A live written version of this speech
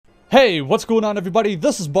Hey, what's going on everybody?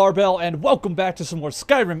 This is Barbell and welcome back to some more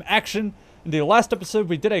Skyrim action. In the last episode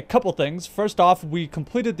we did a couple things. First off, we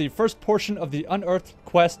completed the first portion of the Unearthed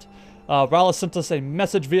quest. Rala sent us a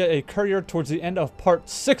message via a courier towards the end of part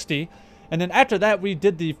 60. And then after that we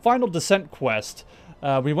did the final descent quest.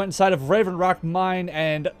 We went inside of Ravenrock Mine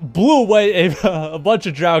and blew away a bunch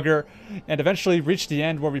of draugr. And eventually reached the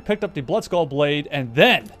end where we picked up the Bloodskull Blade. And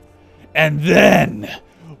then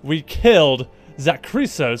we killed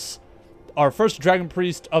Zakrisos, our first Dragon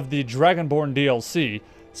Priest of the Dragonborn DLC.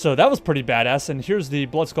 So that was pretty badass, and here's the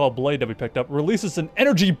Bloodskull Blade that we picked up. Releases an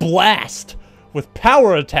energy blast with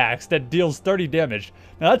power attacks that deals 30 damage.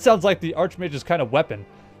 Now that sounds like the Arch-Mage's kind of weapon.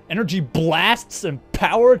 Energy blasts and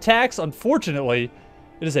power attacks? Unfortunately,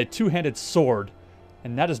 it is a two-handed sword,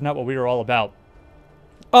 and that is not what we are all about.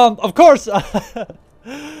 Of course, I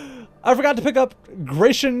forgot to pick up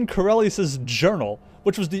Gratian Corellius' journal,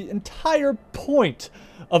 which was the entire point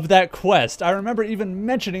of that quest. I remember even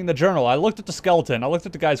mentioning the journal. I looked at the skeleton, I looked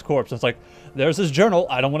at the guy's corpse, and it's like, there's his journal,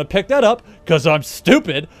 I don't want to pick that up, because I'm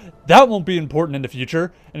stupid. That won't be important in the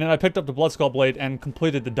future. And then I picked up the Bloodskull Blade and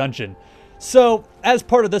completed the dungeon. So, as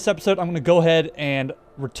part of this episode, I'm going to go ahead and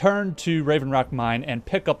return to Ravenrock Mine and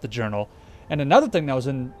pick up the journal. And another thing that was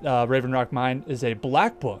in Ravenrock Mine is a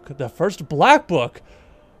black book. The first black book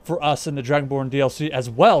for us in the Dragonborn DLC as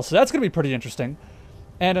well. So that's going to be pretty interesting.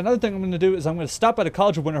 And another thing I'm going to do is I'm going to stop by the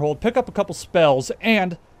College of Winterhold, pick up a couple spells,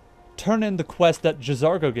 and turn in the quest that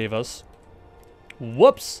J'zargo gave us.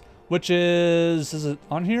 Whoops. Which is it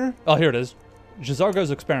on here? Oh, here it is.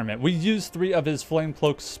 J'zargo's Experiment. We used 3 of his Flame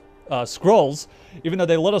Cloak scrolls, even though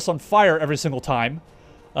they lit us on fire every single time.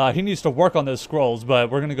 He needs to work on those scrolls,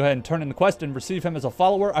 but we're going to go ahead and turn in the quest and receive him as a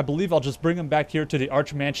follower. I believe I'll just bring him back here to the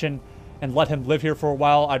Arch Mansion and let him live here for a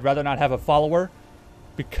while. I'd rather not have a follower,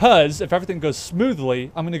 because if everything goes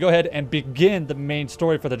smoothly, I'm going to go ahead and begin the main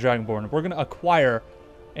story for the Dragonborn. We're going to acquire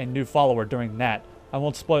a new follower during that. I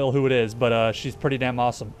won't spoil who it is, but she's pretty damn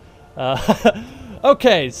awesome.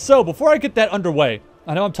 Okay, so before I get that underway,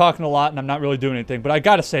 I know I'm talking a lot and I'm not really doing anything, but I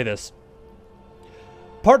gotta say this.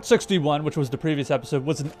 Part 61, which was the previous episode,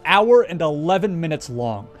 was an hour and 11 minutes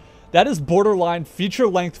long. That is borderline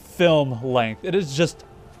feature-length film length. It is just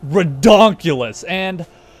redonkulous. And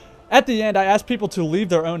at the end, I asked people to leave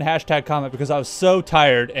their own hashtag comment because I was so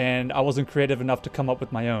tired and I wasn't creative enough to come up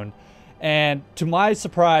with my own. And to my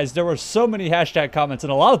surprise, there were so many hashtag comments,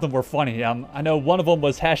 and a lot of them were funny. I know one of them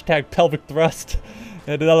was hashtag pelvic thrust,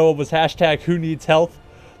 and another one was hashtag who needs health.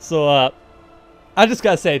 So I just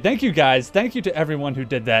gotta say, thank you guys. Thank you to everyone who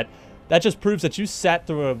did that. That just proves that you sat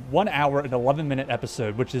through a 1 hour and 11 minute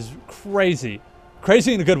episode, which is crazy.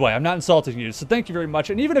 Crazy in a good way. I'm not insulting you. So thank you very much.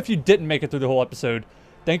 And even if you didn't make it through the whole episode,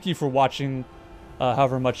 thank you for watching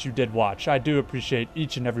however much you did watch. I do appreciate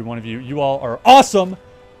each and every one of you. You all are awesome.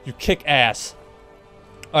 You kick ass.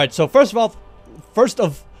 Alright, so first of all,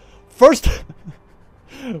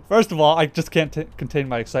 I just can't contain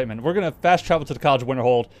my excitement. We're going to fast travel to the College of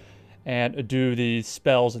Winterhold and do the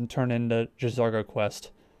spells and turn in the J'zargo quest.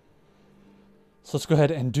 So let's go ahead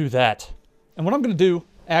and do that. And what I'm going to do,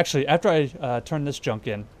 actually, after I turn this junk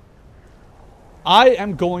in, I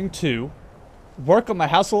am going to work on my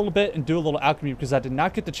house a little bit and do a little alchemy, because I did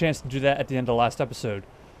not get the chance to do that at the end of the last episode.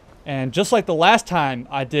 And just like the last time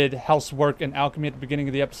I did housework and alchemy at the beginning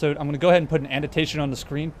of the episode, I'm going to go ahead and put an annotation on the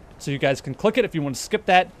screen so you guys can click it if you want to skip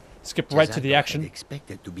that. Skip right to the action.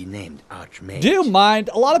 Expected to be named Arch-Mage. Do you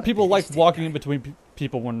mind? A lot of people like walking in between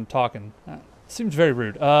people when talking. Seems very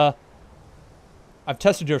rude. I've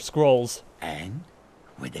tested your scrolls. And?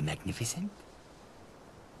 Were they magnificent?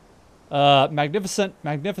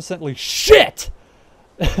 Magnificently shit!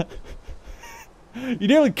 You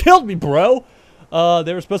nearly killed me, bro!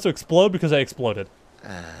 They were supposed to explode because I exploded.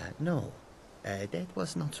 No. That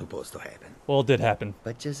was not supposed to happen. Well, it did happen.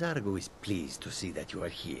 But J'zargo is pleased to see that you are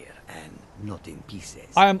here and not in pieces.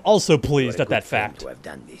 I am also pleased at that fact. To have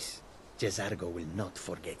done this. J'zargo will not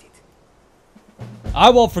forget it.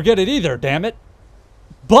 I won't forget it either, damn it.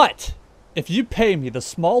 But if you pay me the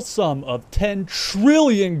small sum of 10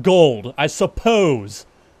 trillion gold, I suppose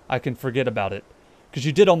I can forget about it. Because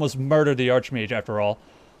you did almost murder the Arch-Mage after all.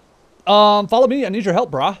 Follow me. I need your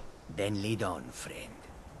help, brah. Then lead on, friend.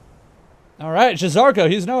 Alright, J'zargo,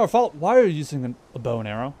 he's now our fault. Why are you using a bow and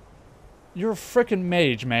arrow? You're a frickin'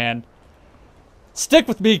 mage, man. Stick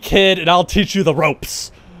with me, kid, and I'll teach you the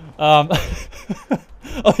ropes. Oh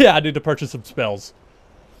yeah, I need to purchase some spells.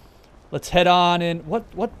 Let's head on in.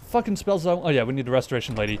 What fucking spells do I want? Oh yeah, we need the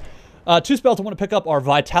Restoration Lady. 2 spells I want to pick up are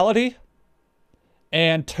Vitality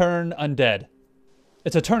and Turn Undead.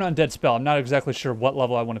 It's a Turn Undead spell. I'm not exactly sure what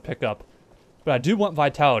level I want to pick up, but I do want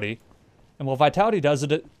Vitality. And what vitality does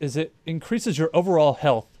is it increases your overall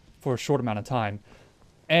health for a short amount of time.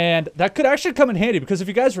 And that could actually come in handy because if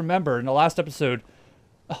you guys remember in the last episode,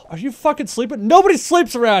 are you fucking sleeping? Nobody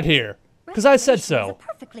sleeps around here because I said so.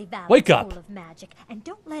 Wake up. Of magic, and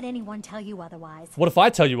don't let anyone tell you otherwise. What if I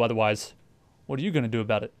tell you otherwise? What are you going to do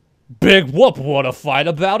about it? Big whoop, wanna fight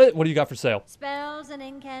about it? What do you got for sale? Spells and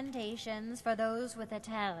incantations for those with a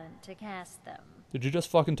talent to cast them. Did you just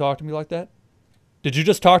fucking talk to me like that? Did you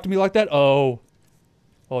just talk to me like that? Oh.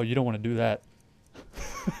 Oh, you don't want to do that.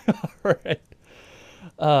 Alright.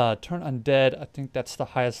 Turn undead. I think that's the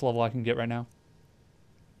highest level I can get right now.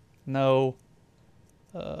 No.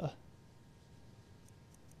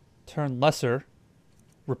 Turn lesser.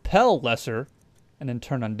 Repel lesser. And then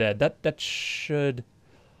turn undead. That should...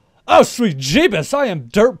 Oh, sweet Jeebus! I am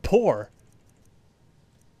dirt poor.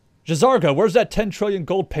 Jazargo, where's that 10 trillion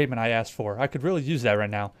gold payment I asked for? I could really use that right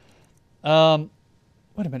now.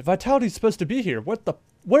 Wait a minute. Vitality's supposed to be here. What the...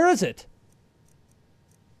 Where is it?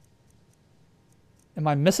 Am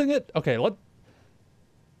I missing it? Okay, let...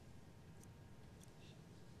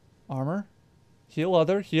 Armor. Heal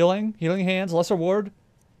other. Healing. Healing hands. Lesser ward.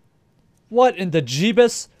 What in the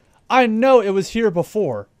Jeebus? I know it was here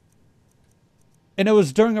before. And it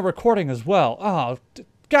was during a recording as well. Oh,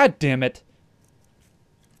 god damn it.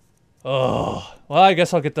 Oh, well, I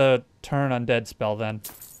guess I'll get the turn undead spell then.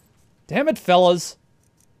 Damn it, fellas.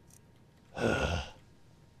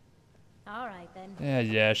 Alright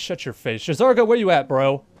then. Yeah, shut your face. Shazarga, where you at,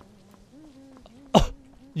 bro? Oh,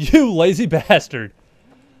 you lazy bastard.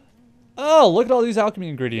 Oh, look at all these alchemy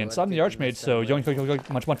ingredients. I'm the Arch-Mage, so yoink, yoink, yoink,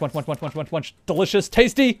 munch, munch, munch, munch, munch, munch, munch, munch. Delicious,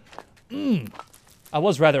 tasty. I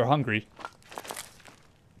was rather hungry.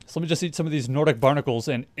 So let me just eat some of these Nordic barnacles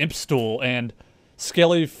and imp stool and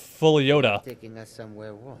scaly foliota. Taking us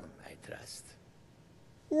somewhere warm, I trust.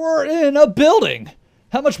 We're in a building.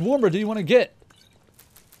 How much warmer do you want to get?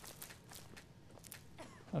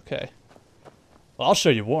 Okay. Well, I'll show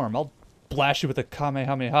you warm. I'll blast you with a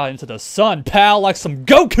Kamehameha into the sun, pal, like some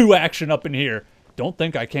Goku action up in here. Don't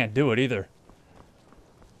think I can't do it either.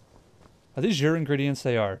 Are these your ingredients?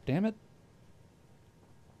 They are. Damn it.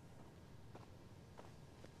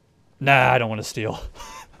 Nah, I don't want to steal.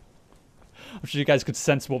 I'm sure you guys could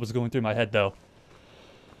sense what was going through my head, though.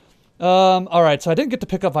 Alright, so I didn't get to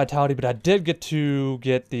pick up Vitality, but I did get to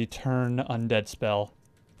get the Turn Undead spell.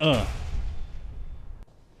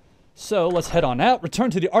 So, let's head on out, return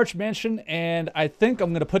to the Arch Mansion, and I think I'm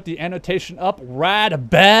going to put the annotation up right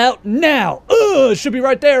about now. It should be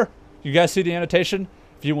right there. You guys see the annotation?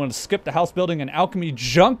 If you want to skip the house building and alchemy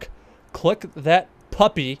junk, click that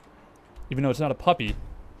puppy, even though it's not a puppy.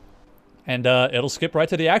 And it'll skip right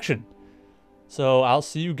to the action. So I'll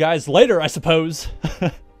see you guys later, I suppose.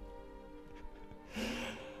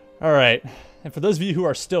 Alright. And for those of you who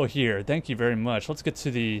are still here, thank you very much. Let's get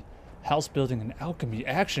to the house building and alchemy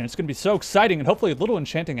action. It's going to be so exciting and hopefully a little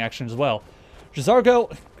enchanting action as well.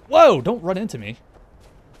 Jazargo, whoa, don't run into me.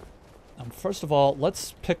 First of all,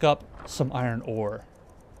 let's pick up some iron ore.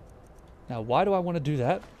 Now, why do I want to do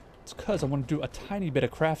that? It's because I want to do a tiny bit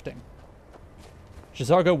of crafting.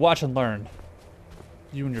 Jazargo, watch and learn.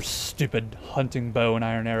 You and your stupid hunting bow and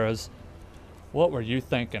iron arrows. What were you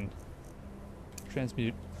thinking?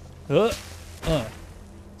 Transmute.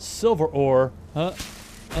 Silver ore. Okay,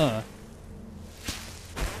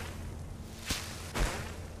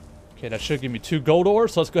 that should give me 2 gold ore,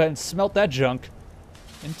 so let's go ahead and smelt that junk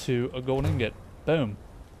into a gold ingot. Boom.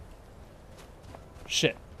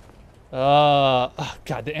 Shit. God,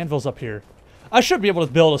 the anvil's up here. I should be able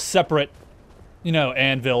to build a separate, you know,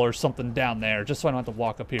 anvil or something down there, just so I don't have to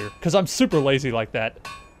walk up here. Because I'm super lazy like that.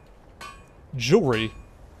 Jewelry.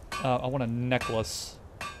 I want a necklace.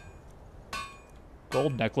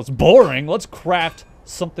 Gold necklace. Boring! Let's craft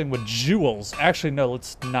something with jewels. Actually, no,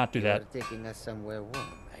 let's not do that. You're taking us somewhere warm,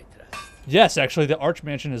 I trust. Yes, actually, the Arch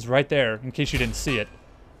Mansion is right there, in case you didn't see it.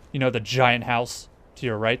 You know, the giant house to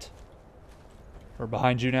your right. Or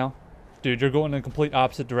behind you now. Dude, you're going in the complete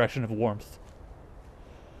opposite direction of warmth.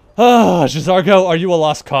 Ah, Jazargo, are you a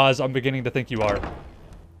lost cause? I'm beginning to think you are.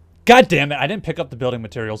 God damn it, I didn't pick up the building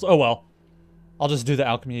materials. Oh well. I'll just do the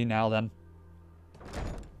alchemy now then.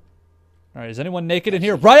 Alright, is anyone naked in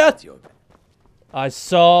here? Riot! I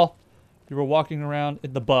saw you were walking around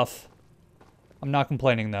in the buff. I'm not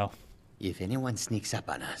complaining though. If anyone sneaks up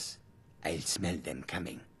on us, I'll smell them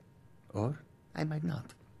coming. Or I might not.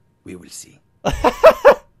 We will see.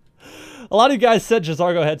 A lot of you guys said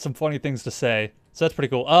Jazargo had some funny things to say. So that's pretty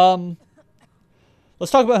cool.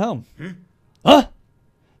 Let's talk about home. Huh?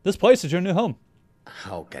 This place is your new home.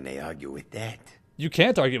 How can I argue with that? You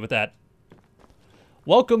can't argue with that.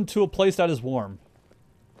 Welcome to a place that is warm.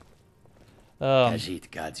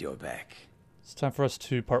 Khajiit got your back. It's time for us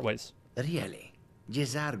to part ways. Really?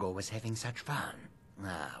 Jizargo was having such fun.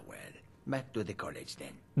 Ah, well. Back to the college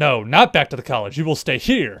then. No, not back to the college. You will stay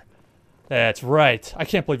here. That's right. I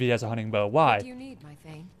can't believe he has a hunting bow. Why? What do you need, my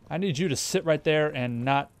Thane? I need you to sit right there and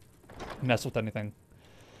not mess with anything.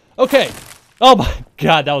 Okay. Oh my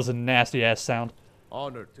god, that was a nasty ass sound.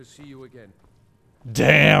 Honored to see you again.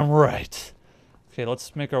 Damn right. Okay,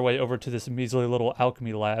 let's make our way over to this measly little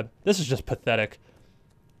alchemy lab. This is just pathetic.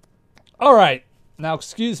 Alright. Now,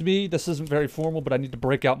 excuse me. This isn't very formal, but I need to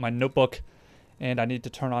break out my notebook. And I need to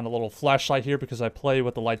turn on a little flashlight here because I play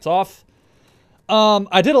with the lights off.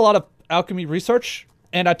 I did a lot of alchemy research,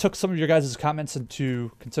 and I took some of your guys' comments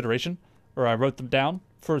into consideration, or I wrote them down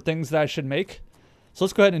for things that I should make. So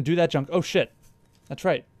let's go ahead and do that junk. Oh shit, that's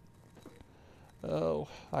right. Oh,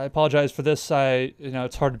 I apologize for this.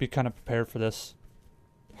 It's hard to be kind of prepared for this.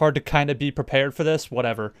 Hard to kind of be prepared for this,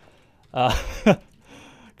 whatever.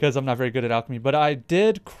 Because I'm not very good at alchemy, but I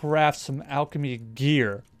did craft some alchemy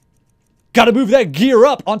gear. Gotta move that gear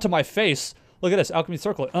up onto my face. Look at this, alchemy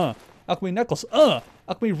circlet, alchemy necklace,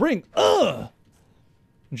 alchemy ring, And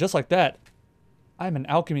just like that, I'm an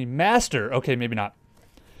alchemy master. Okay, maybe not.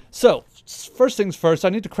 So, first things first, I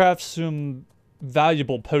need to craft some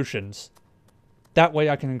valuable potions. That way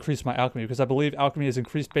I can increase my alchemy, because I believe alchemy is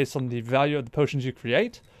increased based on the value of the potions you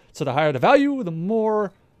create. So the higher the value, the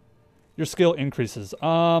more your skill increases.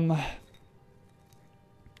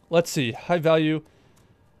 Let's see, high value.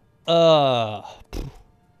 Man,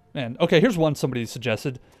 okay, here's one somebody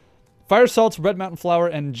suggested. Fire salts, red mountain flower,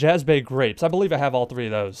 and jazzbay grapes. I believe I have all three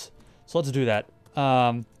of those. So let's do that.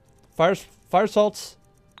 Fire salts,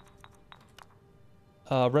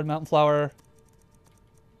 red mountain flower,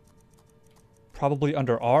 probably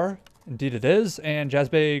under R. Indeed it is. And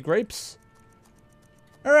jazzbay grapes.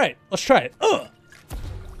 Alright, let's try it.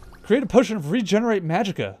 Create a potion of regenerate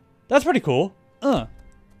magicka. That's pretty cool. 2.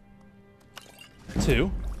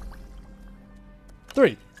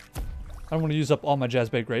 3. I don't want to use up all my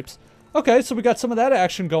jazzbay grapes. Okay, so we got some of that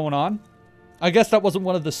action going on. I guess that wasn't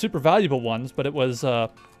one of the super valuable ones, but it was, oh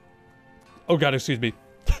god, excuse me.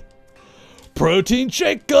 Protein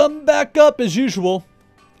shake, come back up as usual.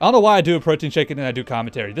 I don't know why I do a protein shake and then I do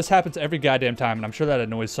commentary. This happens every goddamn time, and I'm sure that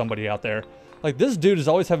annoys somebody out there. Like, this dude is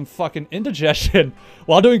always having fucking indigestion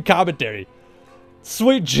while doing commentary.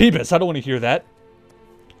 Sweet Jeebus, I don't want to hear that.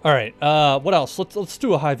 Alright, what else? Let's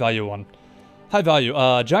do a high value one. High value.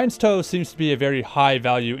 Giant's Toe seems to be a very high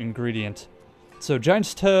value ingredient. So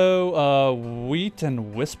Giant's Toe, wheat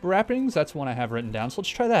and wisp wrappings. That's one I have written down. So let's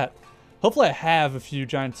try that. Hopefully I have a few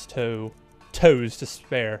Giant's Toe toes to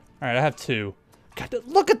spare. Alright, I have 2. God,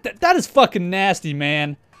 look at that. That is fucking nasty,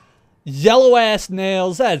 man. Yellow ass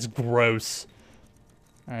nails. That's gross.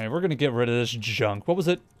 Alright, we're gonna get rid of this junk. What was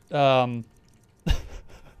it?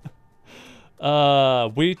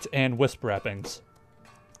 Wheat and wisp wrappings.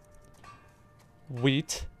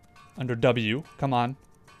 Wheat under W. Come on.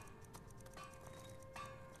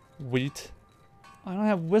 Wheat. I don't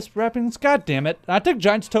have wisp wrappings. God damn it. I think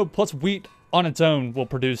Giant's Toe plus wheat on its own will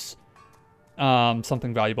produce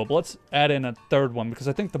something valuable. But let's add in a third one because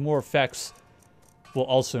I think the more effects will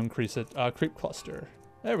also increase it. Creep cluster.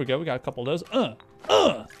 There we go. We got a couple of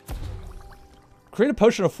those. Create a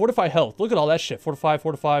potion of fortify health. Look at all that shit. Fortify,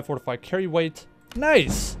 fortify, fortify. Carry weight.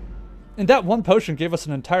 Nice. And that one potion gave us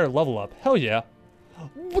an entire level up. Hell yeah.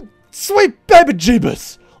 Sweet baby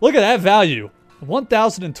jeebus. Look at that value.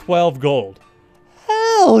 1,012 gold.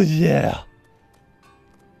 Hell yeah.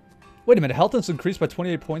 Wait a minute. Health is increased by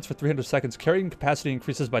 28 points for 300 seconds. Carrying capacity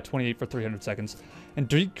increases by 28 for 300 seconds. And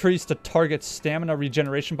decrease the target's stamina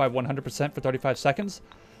regeneration by 100% for 35 seconds.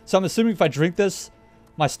 So I'm assuming if I drink this,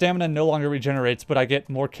 my stamina no longer regenerates, but I get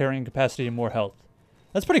more carrying capacity and more health.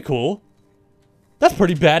 That's pretty cool. That's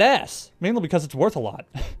pretty badass. Mainly because it's worth a lot.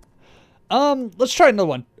 Let's try another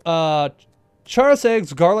one. Charos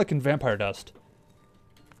eggs, garlic, and vampire dust.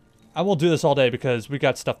 I won't do this all day because we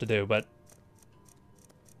got stuff to do, but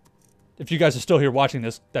if you guys are still here watching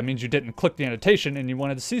this, that means you didn't click the annotation and you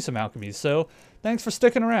wanted to see some alchemies. So thanks for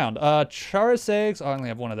sticking around. Charos eggs. Oh, I only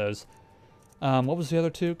have one of those. What was the other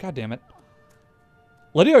 2? God damn it.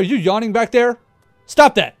 Lydia, are you yawning back there?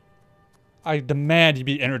 Stop that! I demand you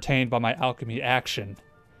be entertained by my alchemy action.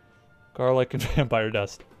 Garlic and vampire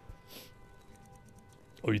dust.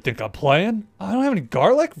 Oh, you think I'm playing? I don't have any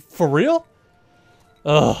garlic? For real?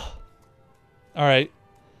 Ugh. Alright.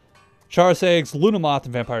 Charos eggs, Luna moth,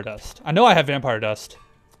 and vampire dust. I know I have vampire dust.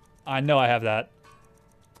 I know I have that.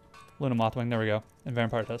 Luna moth wing, there we go. And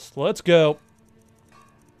vampire dust. Let's go.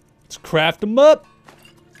 Let's craft them up.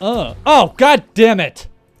 Oh, god damn it.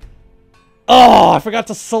 Oh, I forgot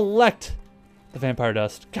to select The vampire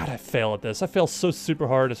dust. God, I fail at this. I fail so super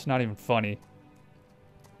hard, it's not even funny.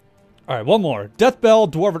 Alright, one more. Death Bell,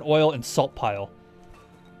 Dwarven Oil, and Salt Pile.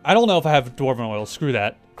 I don't know if I have Dwarven Oil. Screw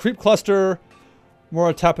that. Creep Cluster,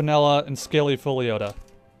 Mora Tapanella, and Scaly Foliota.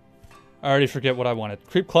 I already forget what I wanted.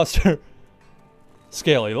 Creep Cluster,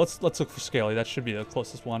 Scaly. Let's look for Scaly. That should be the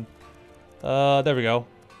closest one. There we go.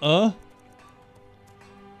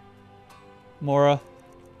 Mora.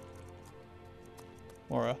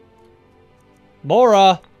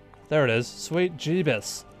 There it is. Sweet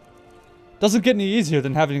Jeebus. Doesn't get any easier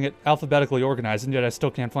than having it alphabetically organized, and yet I still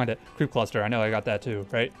can't find it. Creep Cluster. I know I got that too,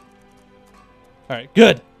 right? Alright,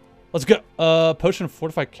 good. Let's go. Potion of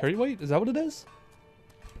Fortified Carry Weight? Is that what it is?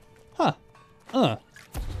 Huh.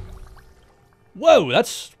 Whoa,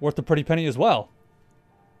 that's worth a pretty penny as well.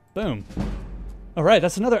 Boom. Alright,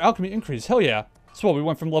 that's another alchemy increase. Hell yeah. So what, we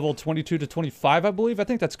went from level 22 to 25, I believe? I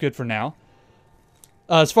think that's good for now.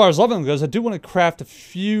 As far as leveling goes, I do want to craft a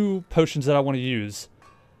few potions that I want to use.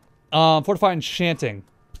 Fortify Enchanting.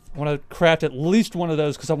 I want to craft at least one of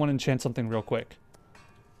those because I want to enchant something real quick.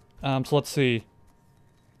 So let's see.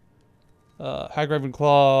 Hag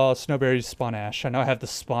Ravenclaw, Snowberries, Spawn Ash. I know I have the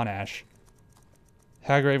Spawn Ash.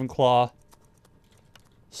 Hag Ravenclaw,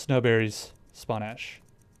 Snowberries, Spawn Ash.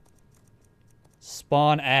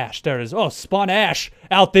 Spawn Ash. There it is. Oh, Spawn Ash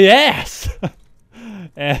out the ass!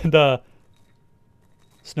 And,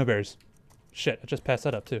 Snowberries. Shit, I just passed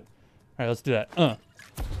that up too. Alright, let's do that.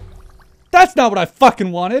 That's not what I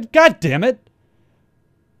fucking wanted! God damn it!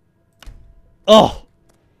 Oh!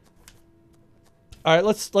 Alright,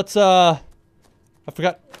 let's, I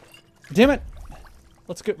forgot. Damn it!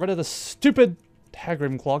 Let's get rid of the stupid Hag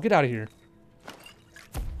Ravenclaw. Get out of here.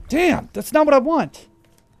 Damn! That's not what I want!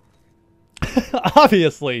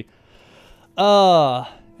 Obviously.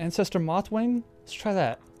 Ancestor Mothwing? Let's try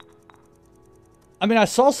that. I mean, I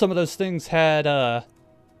saw some of those things had,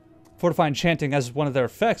 Fortify Enchanting as one of their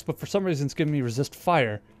effects, but for some reason it's giving me Resist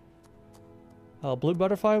Fire. Blue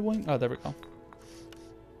Butterfly Wing? Oh, there we go.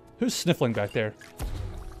 Who's sniffling back there?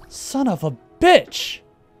 Son of a bitch!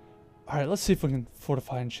 Alright, let's see if we can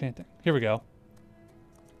Fortify Enchanting. Here we go.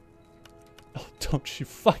 Oh, don't you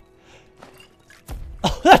fuck...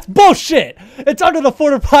 Oh, that's bullshit! It's under the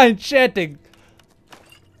Fortify Enchanting!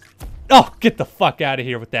 Oh, get the fuck out of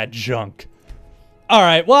here with that junk.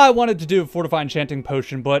 Alright, well, I wanted to do a Fortify Enchanting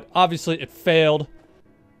potion, but obviously it failed.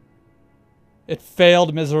 It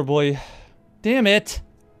failed miserably. Damn it!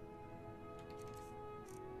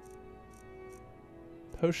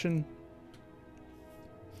 Potion.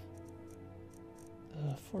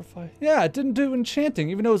 Fortify. Yeah, it didn't do enchanting,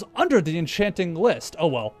 even though it was under the enchanting list. Oh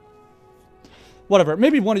well. Whatever.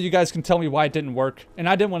 Maybe one of you guys can tell me why it didn't work. And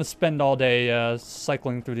I didn't want to spend all day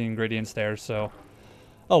cycling through the ingredients there, so...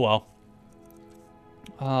 Oh well.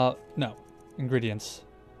 No. Ingredients.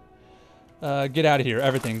 Get out of here.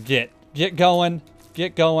 Everything. Get. Get going.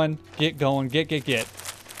 Get going. Get going. Get.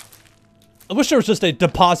 I wish there was just a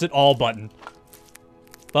deposit all button.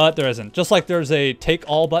 But there isn't. Just like there's a take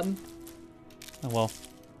all button. Oh well.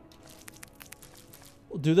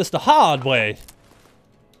 We'll do this the hard way.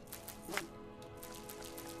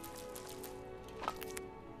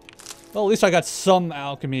 Well, at least I got some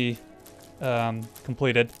alchemy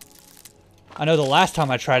completed. I know the last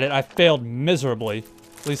time I tried it, I failed miserably.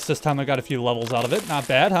 At least this time I got a few levels out of it. Not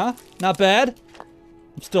bad, huh? Not bad?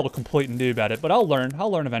 I'm still a complete noob at it, but I'll learn.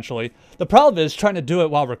 I'll learn eventually. The problem is trying to do it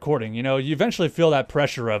while recording. You know, you eventually feel that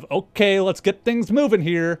pressure of, okay, let's get things moving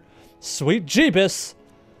here. Sweet Jeebus.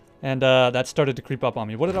 And that started to creep up on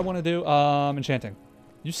me. What did I want to do? Enchanting.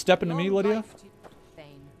 You stepping to me, Lydia?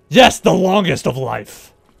 Yes, the longest of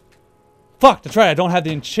life. Fuck, that's right. I don't have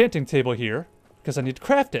the enchanting table here because I need to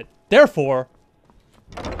craft it. Therefore,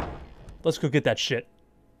 let's go get that shit.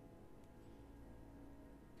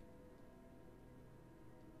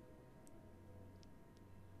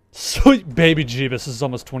 Sweet baby Jeebus. This is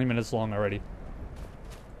almost 20 minutes long already.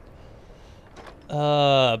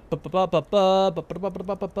 God,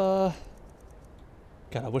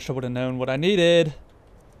 I wish I would have known what I needed.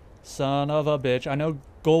 Son of a bitch. I know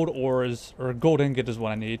gold ore is, or gold ingot is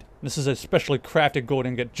what I need. This is a specially crafted gold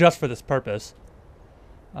ingot just for this purpose.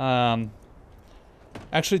 Actually,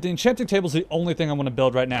 the enchanting table is the only thing I want to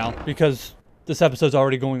build right now because this episode's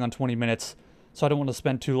already going on 20 minutes, so I don't want to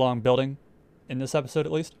spend too long building in this episode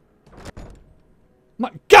at least.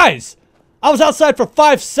 Guys! I was outside for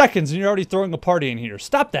 5 seconds and you're already throwing a party in here.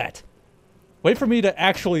 Stop that. Wait for me to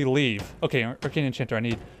actually leave. Okay, Arcane Enchanter, I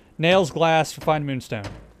need nails, glass, refined moonstone.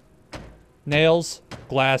 Nails,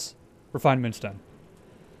 glass, refined moonstone.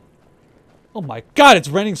 Oh my god, it's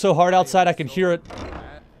raining so hard outside I can hear it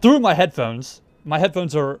through my headphones. My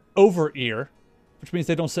headphones are over ear. which means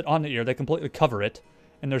they don't sit on the ear. They completely cover it.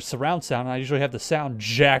 And there's surround sound, and I usually have the sound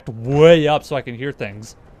jacked way up so I can hear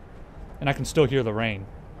things. And I can still hear the rain.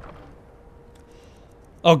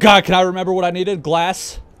 Oh god, can I remember what I needed?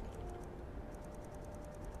 Glass.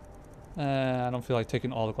 I don't feel like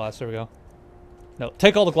taking all the glass. There we go. No,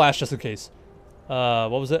 take all the glass just in case.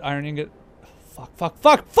 What was it? Iron ingot.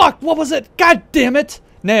 Fuck! What was it? God damn it!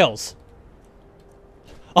 Nails.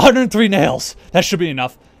 103 nails. That should be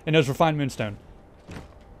enough. And there's refined moonstone.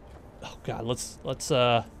 Oh god,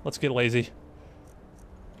 let's get lazy.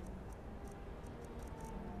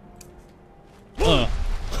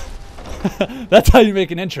 That's how you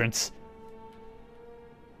make an entrance.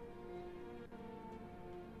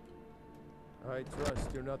 I trust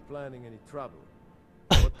you're not planning any trouble.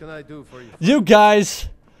 What can I do for you? You guys,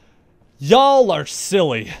 y'all are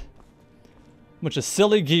silly. Bunch of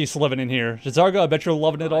silly geese living in here. Draugr, I bet you're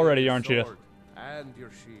loving it already, aren't you? And your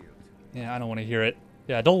shield. Yeah, I don't want to hear it.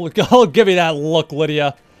 Yeah, don't give me that look,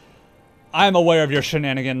 Lydia. I'm aware of your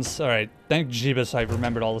shenanigans. Alright, thank Jeebus I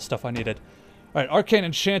remembered all the stuff I needed. Alright, Arcane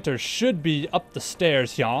Enchanter should be up the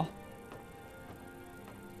stairs, y'all.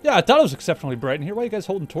 Yeah, I thought it was exceptionally bright in here. Why are you guys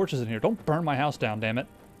holding torches in here? Don't burn my house down, damn it.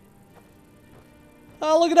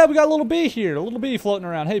 Oh, look at that. We got a little bee here. A little bee floating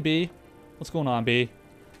around. Hey, bee. What's going on, bee?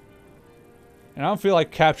 And I don't feel like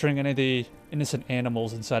capturing any of the innocent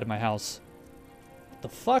animals inside of my house. What the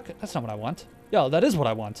fuck? That's not what I want. Yeah, that is what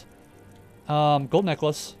I want. Gold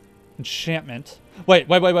necklace. Enchantment. Wait.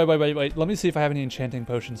 Let me see if I have any enchanting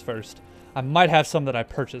potions first. I might have some that I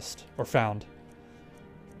purchased or found.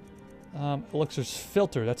 Elixir's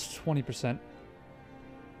filter. That's 20%.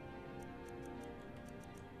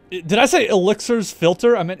 Did I say Elixir's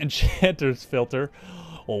filter? I meant Enchanter's filter.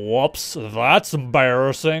 Whoops. That's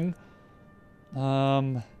embarrassing.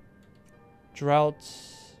 Drought.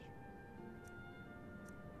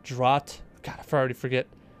 God, I already forget.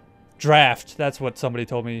 Draft. That's what somebody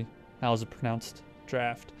told me. How is it pronounced?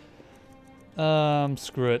 Draft.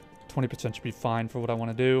 Screw it. 20% should be fine for what I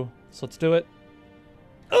want to do. So let's do it.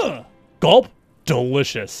 Gulp.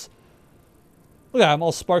 Delicious. Look at that, I'm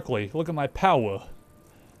all sparkly. Look at my power.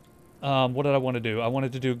 What did I want to do? I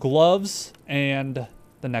wanted to do gloves and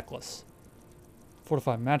the necklace.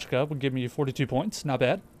 Fortified Magicka would give me 42 points. Not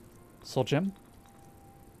bad. Soul gem.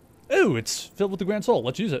 Ooh, it's filled with the Grand Soul.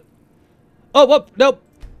 Let's use it. Oh, whoop, nope.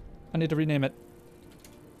 I need to rename it.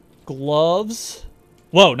 Gloves.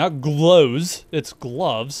 Whoa, not glows. It's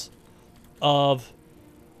gloves of...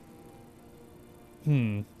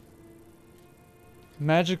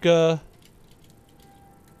 Magicka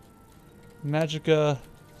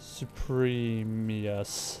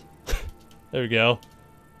Supremius. There we go.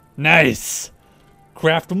 Nice!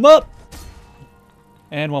 Craft them up!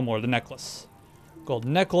 And one more, the necklace. Gold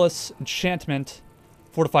necklace, enchantment,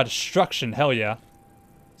 fortified destruction, hell yeah.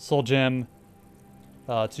 Soul gem.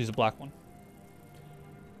 Let's use a black one.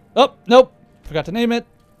 Oh, nope. Forgot to name it.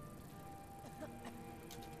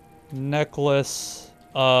 Necklace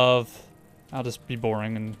of... I'll just be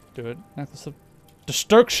boring and do it. Necklace of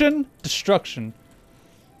destruction? Destruction.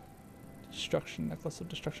 Destruction. Necklace of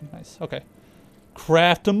destruction. Nice. Okay.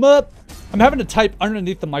 Craft them up. I'm having to type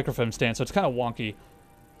underneath the microphone stand, so it's kind of wonky.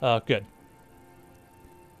 Good.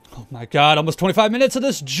 Oh my god, almost 25 minutes of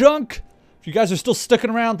this junk. If you guys are still sticking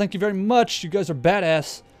around, thank you very much. You guys are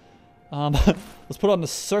badass. Let's put on the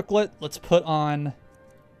circlet. Let's put on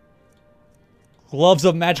gloves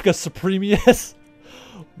of Magicka Supremius.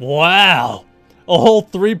 Wow. A whole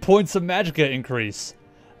 3 points of Magicka increase.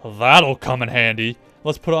 That'll come in handy.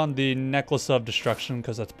 Let's put on the necklace of destruction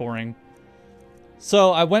because that's boring.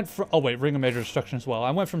 So I went from... Oh wait, ring of major destruction as well.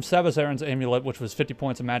 I went from Sabazaren's amulet, which was 50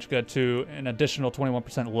 points of Magicka, to an additional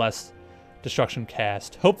 21% less destruction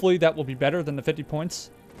cast. Hopefully that will be better than the 50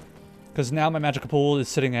 points. Because now my Magicka pool is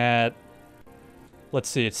sitting at... Let's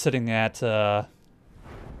see, it's sitting at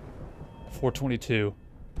 422.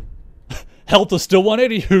 Health is still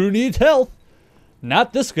 180. Who needs health?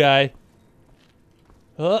 Not this guy.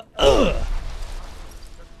 Hell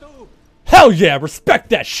yeah,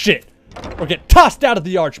 respect that shit. Or get tossed out of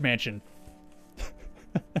the Arch-Mansion.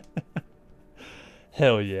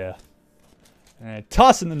 Hell yeah. Alright,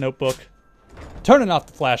 tossing the notebook. Turning off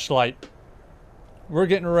the flashlight. We're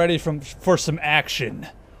getting ready for some action.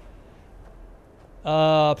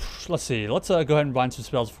 Let's see. Let's go ahead and bind some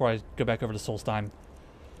spells before I go back over to Solstheim.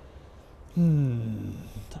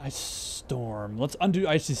 Ice Storm. Let's undo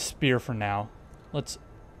Icy Spear for now. Let's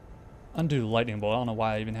undo Lightning Bolt. I don't know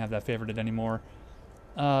why I even have that favorited anymore.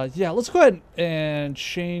 Yeah, let's go ahead and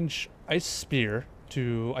change Ice Spear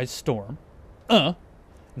to Ice Storm. And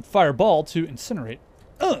Fireball to Incinerate.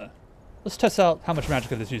 Let's test out how much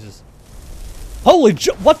Magicka this uses. Holy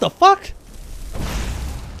what the fuck?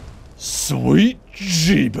 Sweet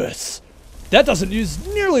Jeebus. That doesn't use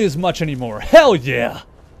nearly as much anymore. Hell yeah.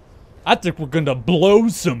 I think we're gonna blow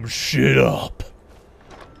some shit up.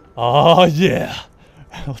 Oh yeah.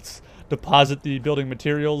 Let's deposit the building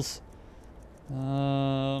materials.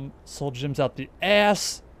 Soul gems out the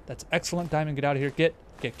ass. That's excellent. Diamond, get out of here. Get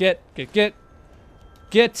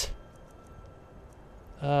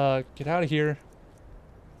out of here.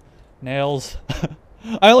 Nails.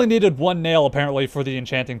 I only needed 1 nail apparently for the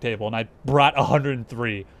enchanting table, and I brought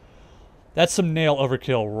 103. That's some nail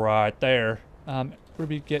overkill right there.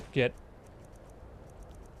 Ruby, get.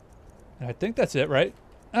 And I think that's it, right?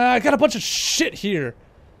 I got a bunch of shit here.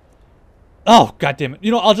 Oh, god damn it.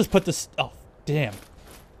 You know, I'll just put this. Oh, damn.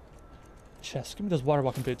 Chest. Give me those water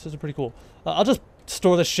walking boots. Those are pretty cool. I'll just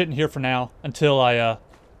store this shit in here for now until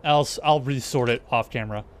I'll resort it off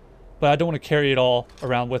camera. But I don't want to carry it all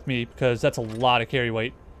around with me because that's a lot of carry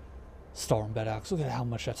weight. Storm bed axe. Look at how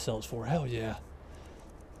much that sells for. Hell yeah.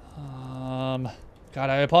 God,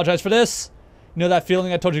 I apologize for this. You know that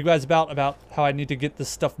feeling I told you guys about how I need to get this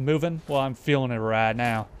stuff moving? Well, I'm feeling it right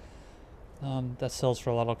now. That sells for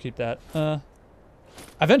a lot. I'll keep that.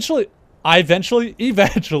 Eventually,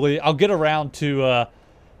 I'll get around to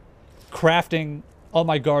crafting all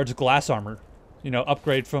my guards' glass armor. You know,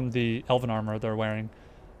 upgrade from the elven armor they're wearing.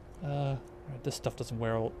 This stuff doesn't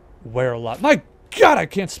wear a lot. My God, I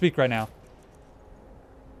can't speak right now.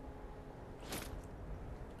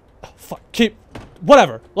 Oh, fuck.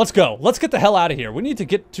 Whatever. Let's go. Let's get the hell out of here. We need to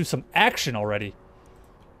get to some action already.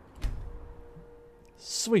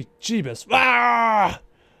 Sweet Jeebus. Ah!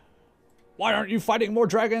 Why aren't you fighting more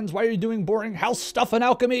dragons? Why are you doing boring house stuff and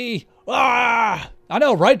alchemy? Ah! I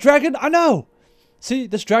know, right, dragon? I know. See,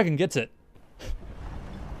 this dragon gets it.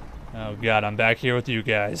 Oh God, I'm back here with you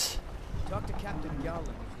guys. Talk to Captain Garland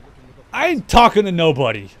if you're looking to go. I ain't talking to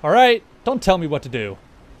nobody, alright? Don't tell me what to do.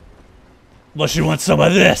 Unless you want some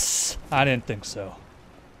of this. I didn't think so.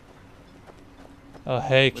 Oh,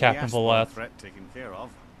 hey, Captain Valeth. Threat taken care of,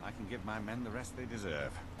 I can give my men the rest they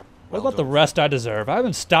deserve. What about the rest I deserve? I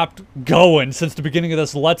haven't stopped going since the beginning of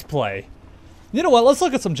this Let's Play. You know what? Let's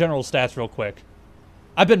look at some general stats real quick.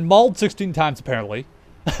 I've been mauled 16 times, apparently.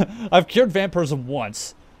 I've cured vampirism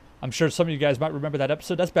once. I'm sure some of you guys might remember that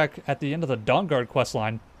episode. That's back at the end of the Dawnguard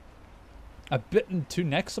questline. I've bitten 2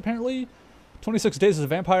 necks, apparently. 26 days as a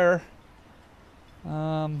vampire.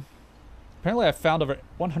 Apparently I found over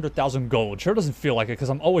 100,000 gold. Sure doesn't feel like it because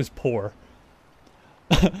I'm always poor.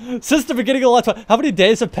 Since the beginning of the Let's Play, how many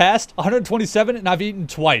days have passed? 127, and I've eaten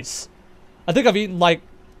twice. I think I've eaten like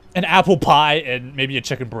an apple pie and maybe a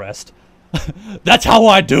chicken breast. That's how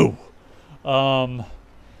I do.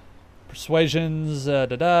 Persuasions,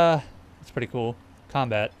 That's pretty cool.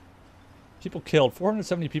 Combat. People killed.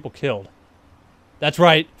 470 people killed. That's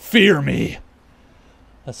right. Fear me.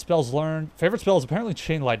 Spells learned. Favorite spell is apparently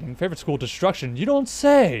Chain Lightning. Favorite school, Destruction. You don't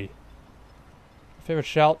say. Favorite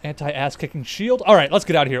shout, anti-ass kicking shield. All right, let's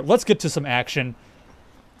get out of here. Let's get to some action.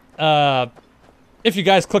 If you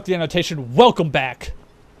guys click the annotation, welcome back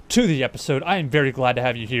to the episode. I am very glad to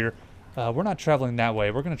have you here. We're not traveling that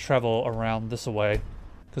way. We're going to travel around this way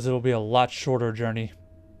because it will be a lot shorter journey.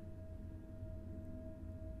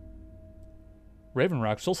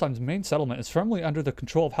 Ravenrock, Solstheim's main settlement, is firmly under the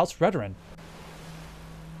control of House Redoran.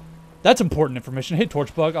 That's important information. Hey,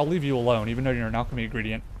 Torchbug, I'll leave you alone, even though you're an alchemy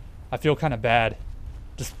ingredient. I feel kind of bad.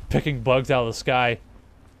 Just picking bugs out of the sky,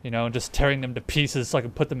 you know, and just tearing them to pieces so I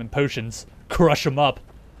can put them in potions. Crush them up.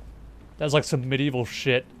 That's like some medieval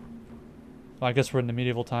shit. Well, I guess we're in the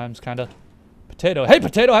medieval times, kind of. Potato. Hey,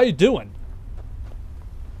 Potato, how you doing?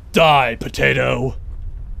 Die, Potato.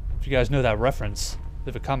 If you guys know that reference,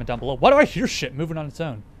 leave a comment down below. Why do I hear shit moving on its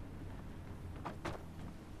own? You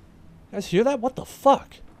guys hear that? What the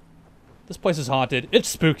fuck? This place is haunted. It's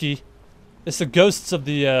spooky. It's the ghosts of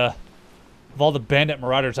all the bandit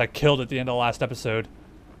marauders I killed at the end of the last episode.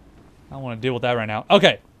 I don't want to deal with that right now.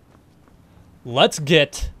 Okay. Let's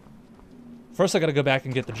get... First, I gotta go back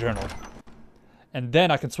and get the journal. And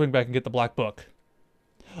then I can swing back and get the black book.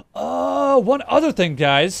 Oh, one other thing,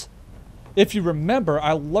 guys. If you remember,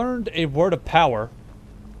 I learned a word of power.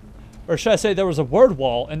 Or should I say there was a word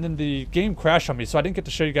wall, and then the game crashed on me, so I didn't get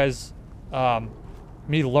to show you guys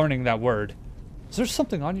me learning that word. Is there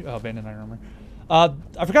something on you? Oh, abandoned iron armor.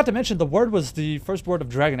 I forgot to mention the word was the first word of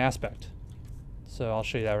Dragon Aspect. So I'll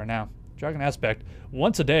show you that right now. Dragon Aspect.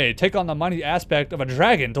 Once a day, take on the mighty aspect of a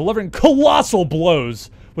dragon, delivering colossal blows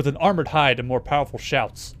with an armored hide and more powerful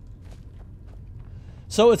shouts.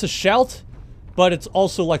 So it's a shout, but it's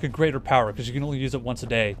also like a greater power because you can only use it once a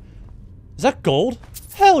day. Is that gold?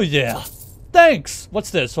 Hell yeah! Thanks! What's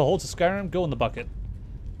this? So holds a Skyrim, go in the bucket.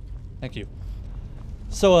 Thank you.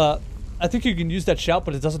 So, I think you can use that shout,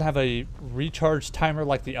 but it doesn't have a recharge timer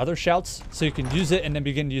like the other shouts. So you can use it and then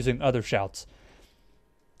begin using other shouts.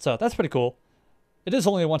 So that's pretty cool. It is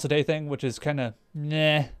only a once a day thing, which is kind of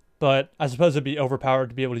meh. But I suppose it'd be overpowered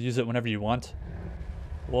to be able to use it whenever you want.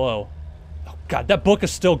 Whoa. Oh god, that book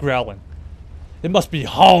is still growling. It must be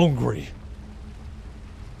hungry.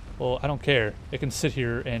 Well, I don't care. It can sit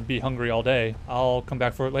here and be hungry all day. I'll come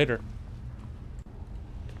back for it later.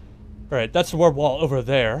 Alright, that's the warp wall over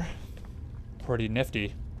there. Pretty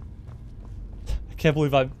nifty. I can't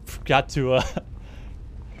believe I forgot to,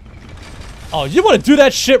 Oh, you want to do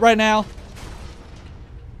that shit right now?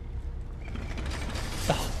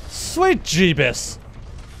 Oh, sweet Jeebus.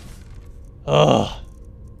 Ugh.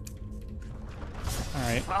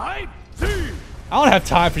 Alright. I don't have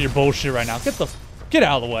time for your bullshit right now. Get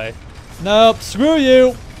out of the way. Nope, screw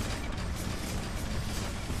you.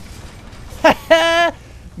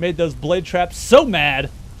 Made those blade traps so mad.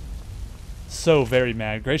 So very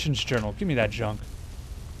mad. Gracian's journal. Give me that junk.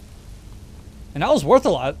 And that was worth a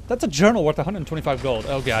lot. That's a journal worth 125 gold.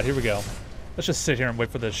 Oh god, here we go. Let's just sit here and wait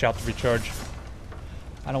for the shout to recharge.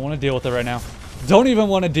 I don't want to deal with it right now. Don't even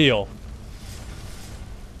want to deal.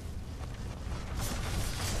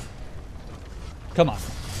 Come on.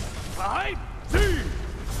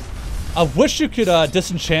 I wish you could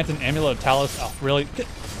disenchant an Amulet of Talos. Oh, really?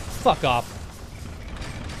 Fuck off.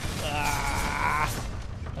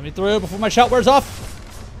 Let me through before my shout wears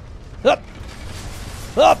off. Up.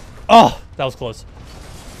 Up. Oh, that was close.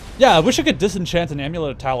 Yeah, I wish I could disenchant an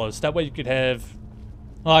Amulet of Talos. That way you could have...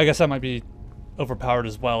 Well, I guess that might be overpowered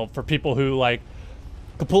as well for people who, like,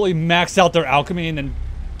 completely max out their alchemy and then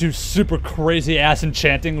do super crazy ass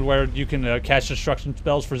enchanting where you can cast destruction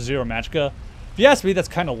spells for 0 magicka. If you ask me, that's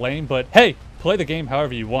kind of lame, but hey, play the game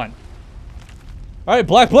however you want. Alright,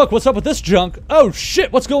 Black Book, what's up with this junk? Oh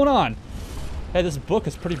shit, what's going on? Hey, this book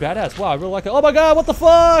is pretty badass. Wow, I really like it. Oh my god, what the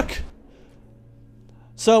fuck?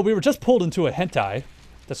 So, we were just pulled into a hentai.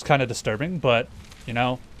 That's kind of disturbing, but, you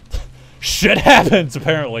know, shit happens,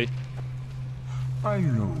 apparently. I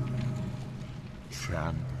know,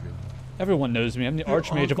 champion. Everyone knows me. I'm the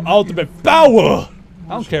Arch-Mage of Ultimate Power! I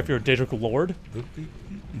don't care if you're a Daedric Lord.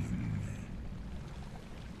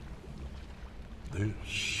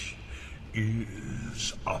 This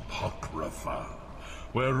is Apocrypha,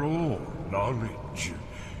 where all knowledge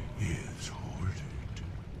is hoarded.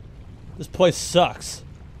 This place sucks.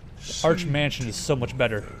 The Arch Mansion is so much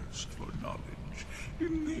better. For knowledge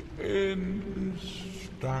in the endless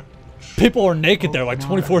stacks. People are naked there like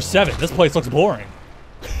 24/7. This place looks boring.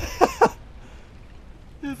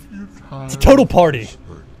 It's a total party.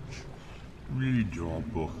 Read your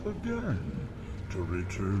book again to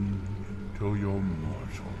return to your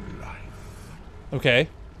mortal life. Okay.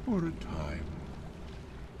 For a time,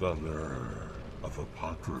 the lure of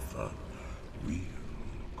Apocrypha will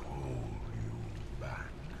call you back.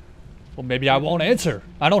 Well, maybe I won't answer.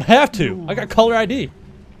 I don't have to. I got caller ID.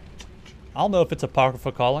 I'll know if it's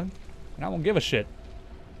Apocrypha calling, and I won't give a shit.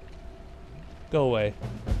 Go away.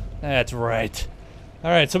 That's right.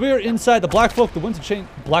 Alright, so we are inside the Black Book, the Winds of Change.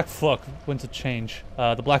 Black Book, Winds of Change.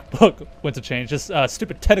 The Black Book, Winds of Change. This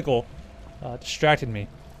stupid tentacle distracted me.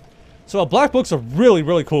 So Black Books are really,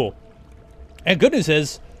 really cool. And good news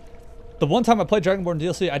is, the one time I played Dragonborn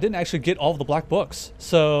DLC, I didn't actually get all of the Black Books.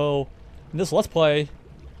 So, in this Let's Play,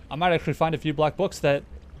 I might actually find a few Black Books that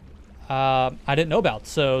I didn't know about.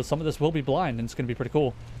 So, some of this will be blind, and it's going to be pretty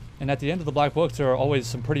cool. And at the end of the Black Books, there are always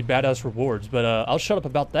some pretty badass rewards. But I'll shut up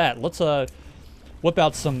about that. Let's whip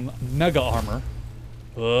out some mega armor.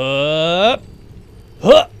 God,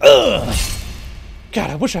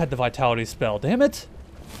 I wish I had the vitality spell. Damn it.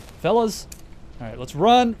 Fellas. Alright, let's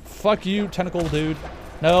run. Fuck you, tentacle dude.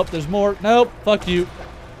 Nope, there's more. Nope, fuck you.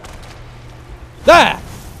 Ah!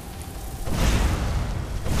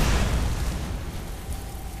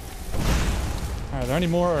 Alright, are there any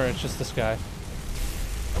more, or it's just this guy?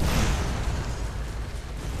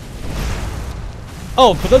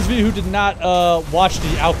 Oh, for those of you who did not watch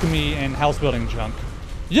the alchemy and house building junk,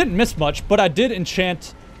 you didn't miss much, but I did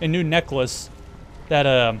enchant a new necklace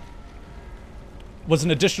that was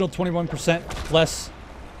an additional 21% less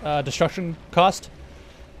destruction cost.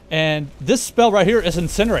 And this spell right here is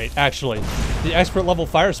Incinerate, actually. The expert level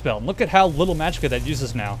fire spell. And look at how little magicka that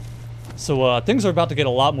uses now. So things are about to get a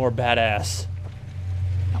lot more badass.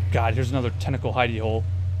 Oh god, here's another tentacle hidey hole.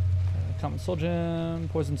 Common Soul Gem,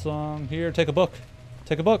 Poison Song. Here, take a book.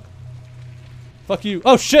 Take a book. Fuck you.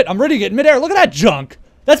 Oh shit, I'm reading it in midair. Look at that junk.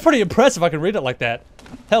 That's pretty impressive. I can read it like that.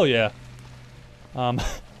 Hell yeah.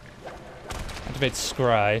 Activate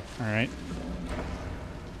Scry. Alright.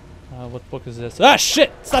 What book is this? Ah,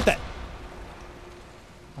 shit! Stop that!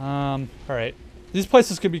 Alright. These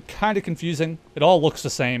places can be kind of confusing. It all looks the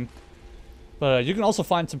same. But you can also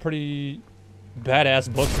find some pretty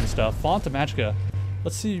badass books and stuff. Font of Magicka.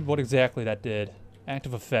 Let's see what exactly that did.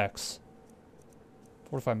 Active effects.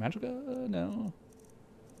 Fortify Magicka? No.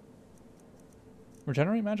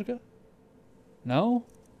 Regenerate Magicka? No?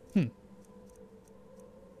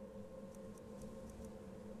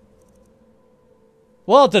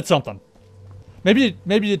 Well, it did something. Maybe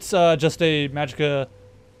it's just a Magicka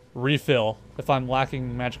refill if I'm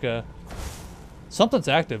lacking Magicka. Something's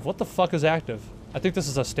active. What the fuck is active? I think this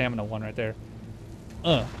is a stamina one right there.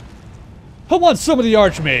 Who wants some of the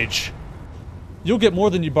Arch-Mage? You'll get more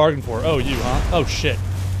than you bargained for. Oh, you, huh? Oh, shit.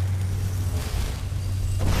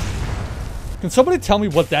 Can somebody tell me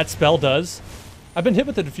what that spell does? I've been hit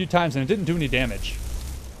with it a few times and it didn't do any damage.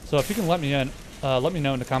 So if you can let me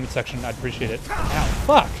know in the comment section, I'd appreciate it. Ow,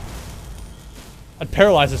 fuck! I'd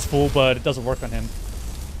paralyze this fool, but it doesn't work on him.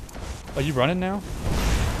 Are you running now?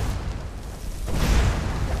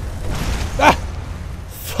 Ah!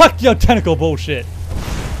 Fuck your tentacle bullshit.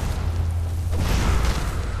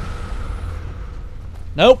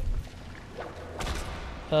 Nope.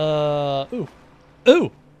 Ooh.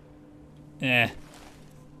 Ooh! Eh.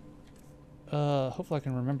 Hopefully I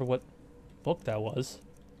can remember what book that was.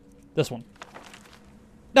 This one.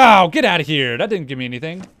 No, get out of here. That didn't give me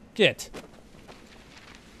anything. Get.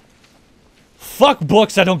 Fuck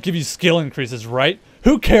books that don't give you skill increases, right?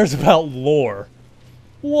 Who cares about lore?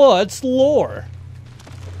 What's lore?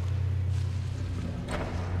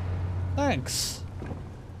 Thanks.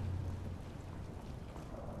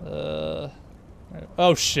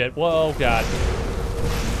 Oh shit. Whoa, God.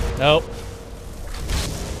 Nope.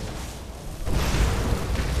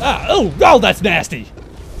 Ah, oh, that's nasty.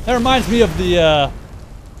 That reminds me of the,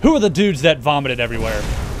 who are the dudes that vomited everywhere?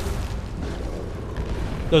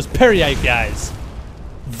 Those Periite guys.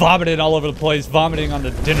 Vomited all over the place, vomiting on the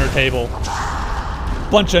dinner table.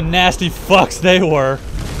 Bunch of nasty fucks they were.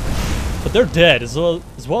 But they're dead, as well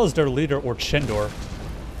as their leader, Orchendor.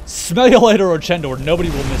 Smell you later, Orchendor. Nobody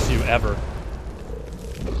will miss you, ever.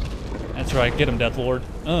 That's right, get him, Death Lord.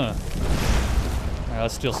 Alright,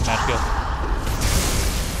 let's steal some Magicka.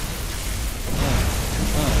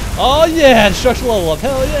 Oh yeah, instructional level up,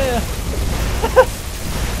 hell yeah!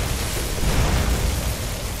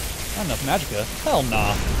 Not enough Magicka, hell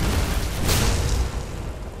nah.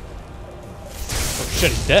 Oh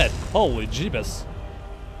shit, he's dead. Holy jeebus.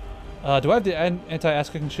 Do I have the anti-ass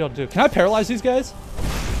kicking shield to do? Can I paralyze these guys?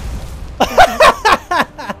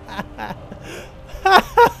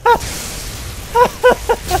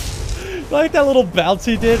 Like that little bounce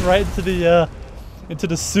he did right into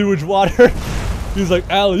the sewage water. He was like,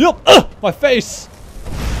 alley-oop! My face!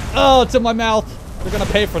 Oh, it's in my mouth. They're gonna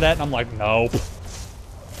pay for that, and I'm like, nope.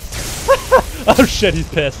 Oh shit, he's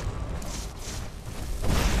pissed.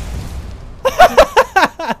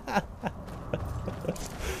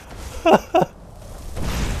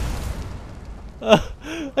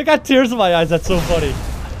 I got tears in my eyes, that's so funny.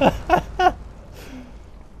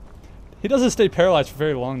 He doesn't stay paralyzed for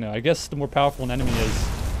very long now. I guess the more powerful an enemy is,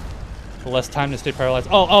 the less time to stay paralyzed.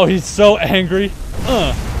 Oh, he's so angry.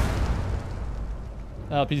 Oh,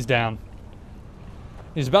 he's down.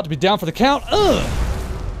 He's about to be down for the count.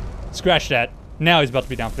 Scratch that. Now he's about to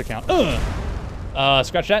be down for the count.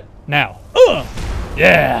 Scratch that. Now.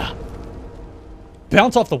 Yeah.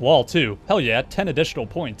 Bounce off the wall, too. Hell yeah, 10 additional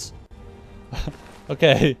points.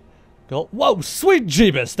 Okay. Gold. Whoa, sweet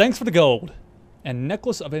Jeebus. Thanks for the gold. And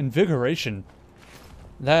Necklace of Invigoration.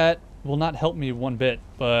 That will not help me one bit,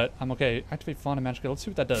 but I'm okay. Activate Font of Magicka. Let's see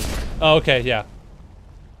what that does. Oh, okay, yeah.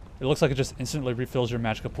 It looks like it just instantly refills your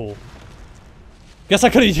Magicka pool. Guess I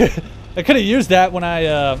could have used that when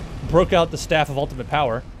I broke out the Staff of Ultimate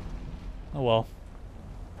Power. Oh well.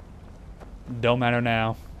 Don't matter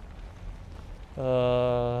now.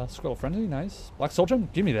 Scroll Frenzy, nice. Black Soldier,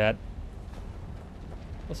 give me that.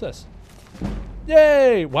 What's this?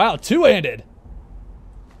 Yay! Wow, two-handed!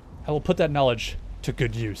 I will put that knowledge to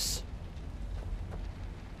good use.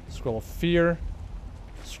 Scroll of Fear.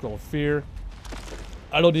 Scroll of Fear.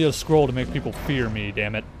 I don't need a scroll to make people fear me,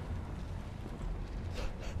 damn it.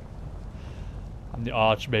 I'm the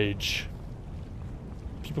Arch-Mage.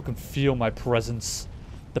 People can feel my presence.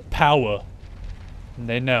 The power. And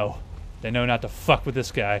they know. They know not to fuck with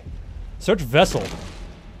this guy. Search Vessel.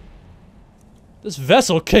 This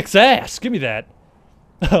vessel kicks ass. Give me that.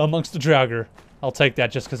 Amongst the draugr. I'll take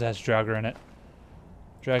that just because it has draugr in it.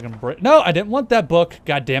 Dragon Break. No, I didn't want that book.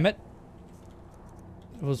 God damn it.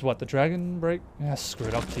 It was what? The Dragon Break? Yeah, screw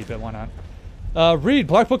it. I'll keep it. Why not? Read.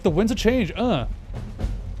 Black Book. The Winds of Change.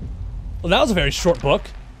 Well, that was a very short book.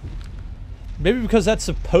 Maybe because that's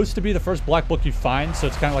supposed to be the first black book you find, so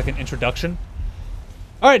it's kind of like an introduction.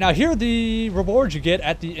 Alright, now here are the rewards you get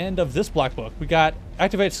at the end of this black book. We got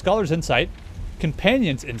Activate Scholar's Insight,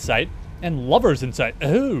 Companion's Insight, and Lover's Insight.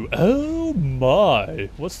 Oh my.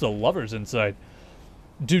 What's the Lover's Insight?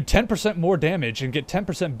 Do 10% more damage and get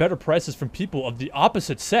 10% better prices from people of the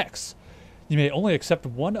opposite sex. You may only accept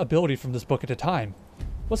one ability from this book at a time.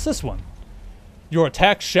 What's this one? Your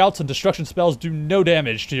attacks, shouts, and destruction spells do no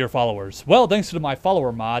damage to your followers. Well, thanks to my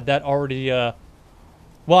follower mod, that already, well,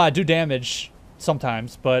 I do damage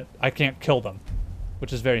sometimes, but I can't kill them,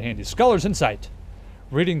 which is very handy. Scholar's Insight.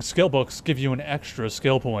 Reading skill books give you an extra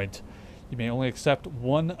skill point. You may only accept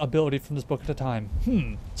one ability from this book at a time.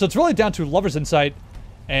 So it's really down to Lover's Insight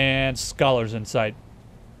and Scholar's Insight.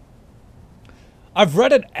 I've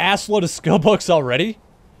read an assload of skill books already,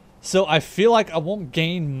 so I feel like I won't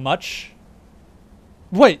gain much.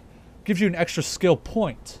 Wait, gives you an extra skill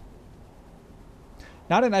point.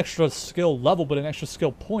 Not an extra skill level, but an extra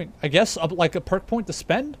skill point. I guess like a perk point to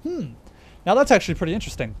spend? Now that's actually pretty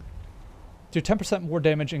interesting. Do 10% more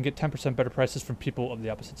damage and get 10% better prices from people of the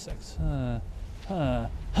opposite sex.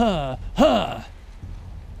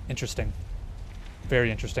 Interesting.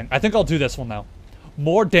 Very interesting. I think I'll do this one now.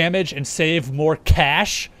 More damage and save more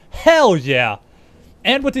cash? Hell yeah!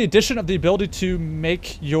 And with the addition of the ability to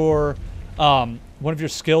make your one of your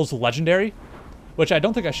skills legendary, which I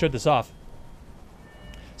don't think I showed this off.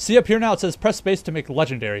 See up here now, it says press space to make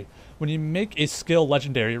legendary. When you make a skill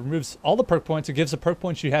legendary, it removes all the perk points. It gives the perk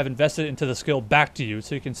points you have invested into the skill back to you,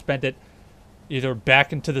 so you can spend it either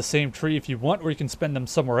back into the same tree if you want, or you can spend them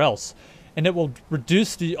somewhere else. And it will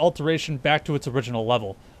reduce the alteration back to its original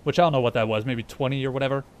level, which I don't know what that was, maybe 20 or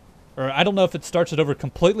whatever. Or I don't know if it starts it over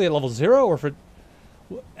completely at level 0, or if it...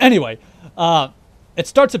 Anyway, it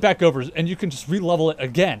starts it back over, and you can just re-level it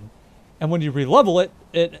again. And when you re-level it,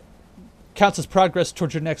 it counts as progress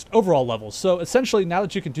towards your next overall level. So essentially, now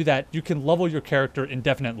that you can do that, you can level your character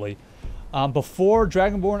indefinitely. Before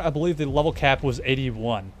Dragonborn, I believe the level cap was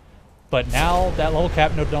 81. But now that level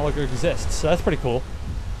cap no longer exists, so that's pretty cool.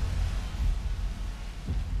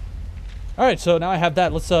 Alright, so now I have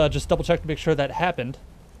that. Let's just double check to make sure that happened.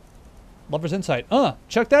 Lover's Insight.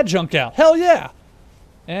 Check that junk out. Hell yeah!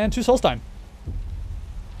 And 2 souls time.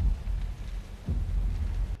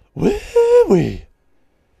 Wee-wee.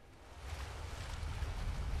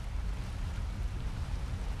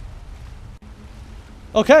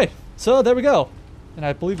 Okay, so there we go. And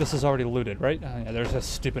I believe this is already looted, right? Yeah, there's a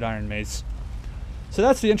stupid iron mace. So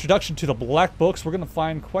that's the introduction to the black books. We're going to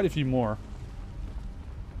find quite a few more.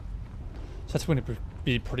 So that's going to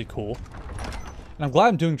be pretty cool. And I'm glad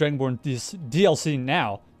I'm doing Dragonborn DLC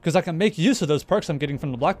now, because I can make use of those perks I'm getting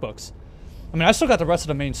from the black books. I mean, I still got the rest of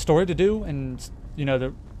the main story to do, and, you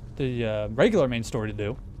know, the regular main story to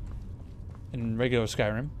do in regular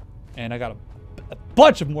Skyrim. And I got a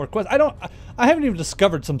bunch of more quests. I haven't even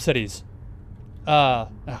discovered some cities. Oh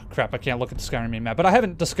crap, I can't look at the Skyrim main map, but I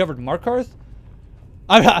haven't discovered Markarth.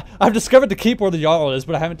 I've discovered the keep where the Jarl is,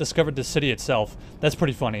 but I haven't discovered the city itself. That's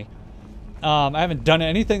pretty funny. I haven't done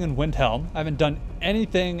anything in Windhelm. I haven't done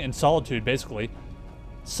anything in Solitude, basically.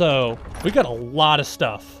 So, we got a lot of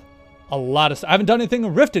stuff. A lot of stuff. I haven't done anything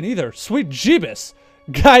in Riften either. Sweet Jeebus!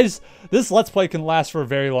 Guys, this Let's Play can last for a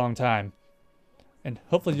very long time. And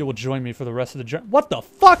hopefully you will join me for the rest of the journey. What the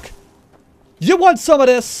fuck? You want some of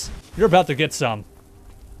this? You're about to get some.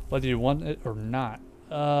 Whether you want it or not.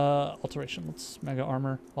 Alteration. Let's mega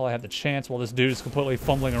armor. While I have the chance, while this dude is completely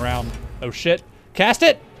fumbling around. Oh shit. Cast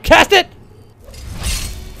it! Cast it!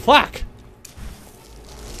 Fuck!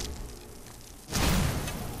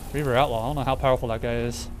 Reaver Outlaw. I don't know how powerful that guy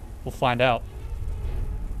is. We'll find out.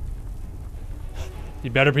 He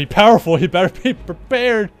better be powerful. He better be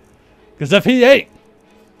prepared. Because if he ain't...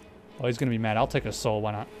 Oh, he's going to be mad. I'll take a soul.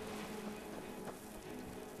 Why not?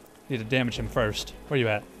 Need to damage him first. Where you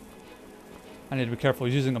at? I need to be careful.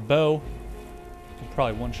 He's using a bow. He can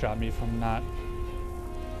probably one-shot me if I'm not...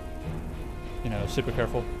 You know, super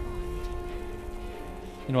careful.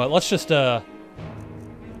 You know what? Let's just, get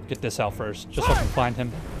this out first. Just so I can find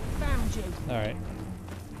him. Alright.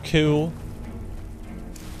 Cool.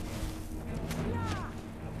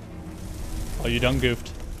 Oh, you done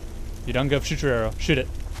goofed. You done goofed. Shoot your arrow. Shoot it.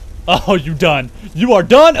 Oh, you done. You are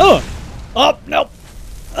done. Oh, nope.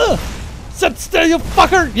 Sit still, you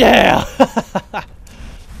fucker. Yeah.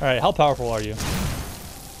 Alright, how powerful are you?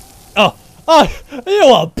 Oh,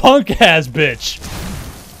 you a punk-ass bitch.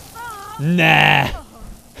 Nah.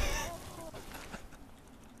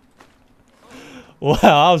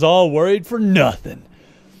 Wow, I was all worried for nothing.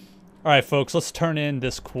 Alright, folks, let's turn in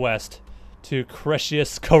this quest. to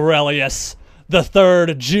Crucius Corellius the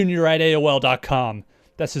Third Jr. at AOL.com.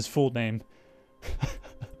 That's his full name.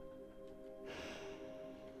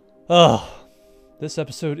 Oh, this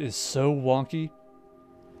episode is so wonky.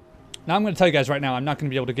 Now I'm going to tell you guys right now, I'm not going to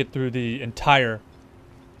be able to get through the entire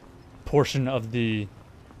portion of the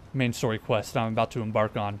main story quest that I'm about to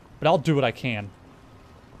embark on, but I'll do what I can.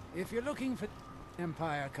 If you're looking for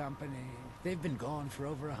Empire Company, they've been gone for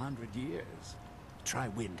over 100 years. Try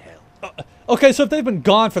Windhell. Okay, so if they've been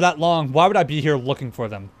gone for that long, why would I be here looking for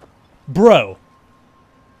them? Bro,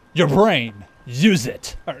 your brain, use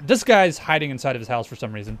it. All right, this guy's hiding inside of his house for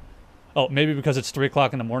some reason. Oh, maybe because it's 3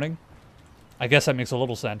 o'clock in the morning? I guess that makes a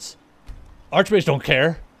little sense. Arch-Mages don't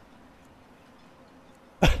care.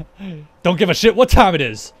 Don't give a shit what time it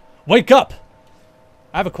is. Wake up.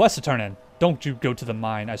 I have a quest to turn in. Don't you go to the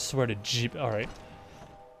mine. I swear to Jeep. All right.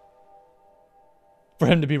 For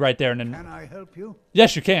him to be right there and then... Can I help you?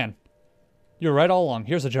 Yes, you can. You're right all along.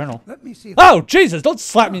 Here's a journal. Let me see. Oh, Jesus. Don't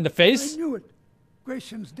slap me in the face. I knew it.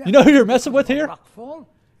 Gratian's death. You know who you're messing with here? Rockfall.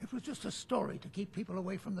 It was just a story to keep people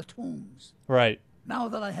away from the tombs. Right. Now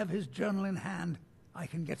that I have his journal in hand, I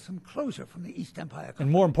can get some closure from the East Empire Company.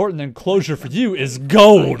 And more important than closure for you is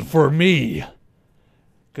gold for me.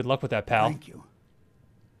 Good luck with that, pal. Thank you.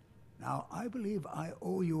 Now, I believe I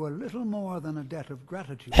owe you a little more than a debt of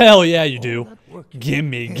gratitude. Hell yeah, you do.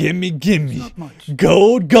 Gimme.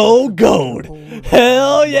 Gold, gold, gold.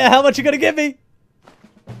 Hell yeah, how much you gonna give me?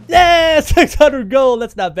 Yeah, 600 gold.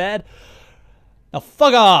 That's not bad. Now,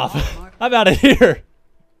 fuck off. I'm out of here.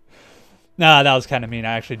 Nah, that was kind of mean.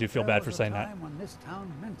 I actually do feel bad for saying that.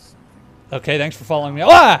 Okay, thanks for following me.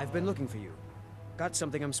 Ah! I've been looking for you. Got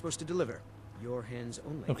something I'm supposed to deliver. Your hands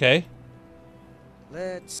only. Okay.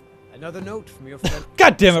 Let's... Another note from your friend.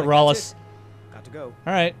 God damn it, Rollis. Got to go.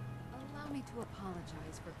 All right. Allow me to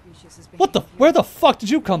apologize for Crucius's behavior. What the? Where the fuck did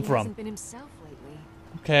you come He from? hasn't been himself lately.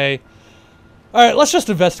 Okay. All right, let's just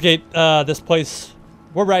investigate this place.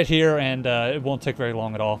 We're right here, and it won't take very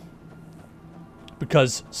long at all.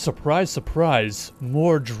 Because, surprise, surprise,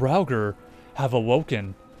 more draugr have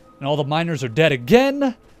awoken. And all the miners are dead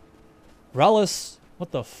again? Rollis,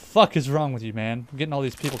 what the fuck is wrong with you, man? You're getting all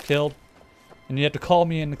these people killed. And you have to call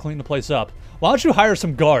me in to clean the place up. Why don't you hire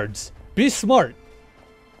some guards? Be smart.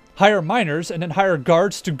 Hire miners, and then hire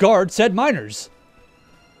guards to guard said miners.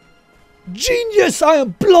 Genius! I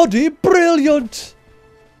am bloody brilliant!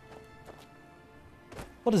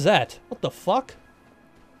 What is that? What the fuck?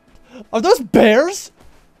 Are those bears?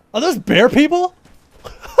 Are those bear people?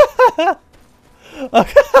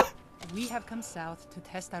 We have come south to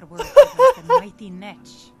test our work against the mighty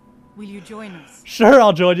Netch. Will you join us? Sure,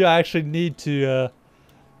 I'll join you. I actually need to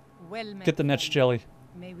Well, get the Netch jelly.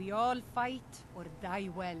 May we all fight or die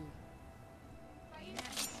well.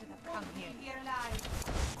 Come here.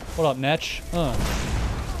 What up, Netch?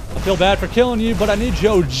 I feel bad for killing you, but I need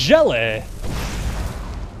your jelly.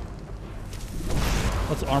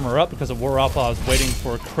 Let's armor up because it wore off while I was waiting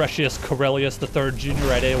for Crucius Corellius the Third Jr.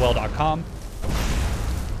 at AOL.com.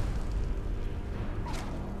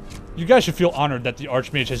 You guys should feel honored that the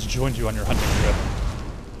Arch-Mage has joined you on your hunting trip.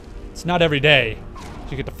 It's not every day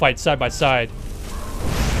you get to fight side by side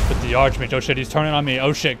with the Arch-Mage. Oh shit, he's turning on me.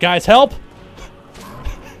 Oh shit, guys, help!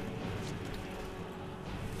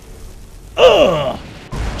 Ugh!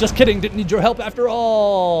 Just kidding, didn't need your help after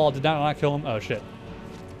all. Did that not kill him? Oh shit.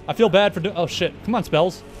 I feel bad for doing. Oh shit, come on,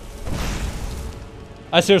 spells.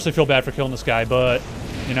 I seriously feel bad for killing this guy, but,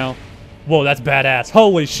 you know. Whoa, that's badass.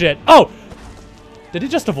 Holy shit. Oh! Did he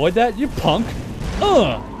just avoid that? You punk.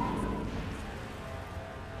 Ugh.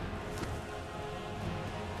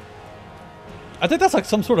 I think that's like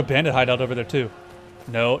some sort of bandit hideout over there too.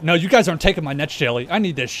 No, no, you guys aren't taking my Netch jelly. I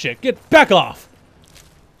need this shit. Get back off.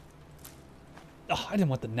 Oh, I didn't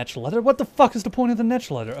want the Netch leather. What the fuck is the point of the Netch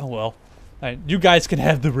leather? Oh well. Alright, you guys can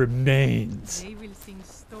have the remains. They will sing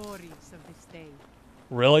stories of this day.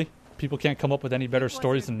 Really? People can't come up with any better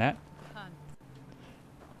stories than that?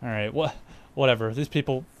 Alright, whatever. These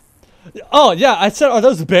people... Oh, yeah, I said, are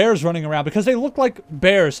those bears running around? Because they look like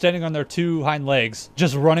bears standing on their 2 hind legs,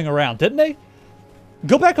 just running around, didn't they?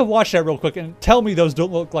 Go back and watch that real quick and tell me those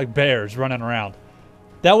don't look like bears running around.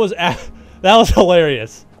 That was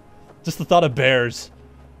hilarious. Just the thought of bears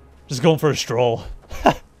just going for a stroll.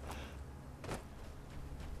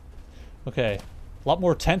 Okay, a lot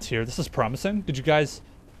more tents here. This is promising. Did you guys,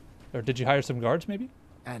 or did you hire some guards maybe?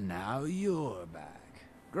 And now you're back.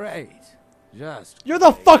 Great. Just You're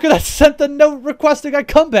the fucker that sent the note requesting I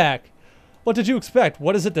come back. What did you expect?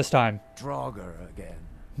 What is it this time? draugr again.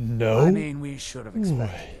 No. I mean, we should have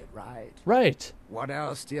expected it, right? Right. What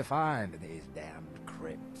else do you find in these damned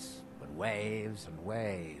crypts? But waves and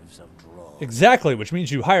waves of draugr. Exactly, which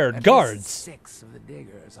means you hired At guards. least 6 of the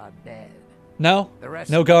diggers are dead. No? The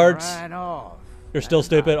rest No of them guards? ran off. You're still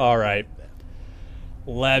stupid? Alright.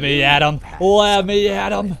 Let me at him. Let me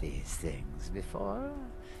at him. These things before?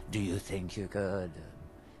 Do you think you could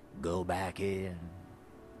go back in?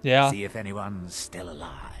 Yeah. See if anyone's still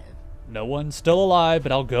alive. No one's still alive,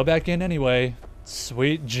 but I'll go back in anyway.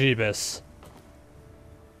 Sweet Jeebus.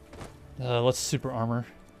 Let's super armor.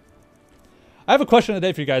 I have a question of the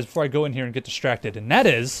day for you guys before I go in here and get distracted, and that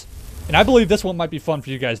is, and I believe this one might be fun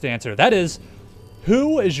for you guys to answer, that is,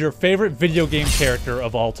 who is your favorite video game character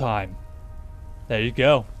of all time? There you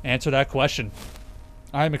go. Answer that question.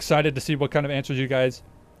 I'm excited to see what kind of answers you guys...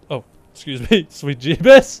 Oh, excuse me. Sweet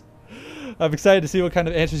Jeebus. I'm excited to see what kind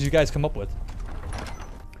of answers you guys come up with.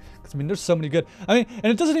 Because, I mean, there's so many good... I mean, and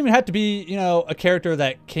it doesn't even have to be, you know, a character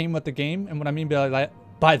that came with the game. And what I mean by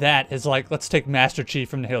that is, like, let's take Master Chief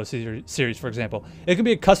from the Halo series, for example. It can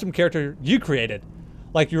be a custom character you created.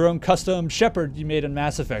 Like your own custom Shepherd you made in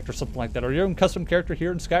Mass Effect or something like that. Or your own custom character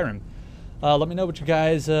here in Skyrim. Let me know what you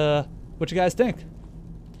guys think.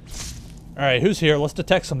 Alright, who's here? Let's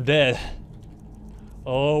detect some dead.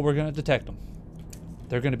 Oh, we're gonna detect them.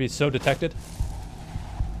 They're gonna be so detected.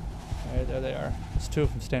 Alright, there they are. There's 2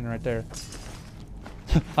 of them standing right there.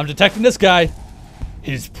 I'm detecting this guy.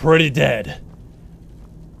 He's pretty dead.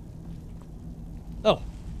 Oh.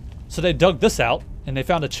 So they dug this out, and they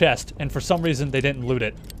found a chest, and for some reason they didn't loot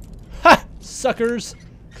it. Ha! Suckers!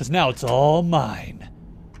 Because now it's all mine.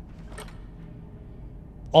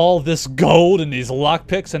 All this gold and these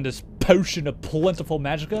lockpicks and this potion of plentiful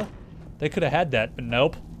magicka? They could have had that, but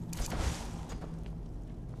nope.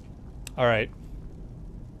 Alright.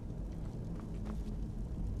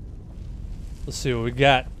 Let's see what we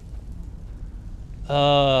got.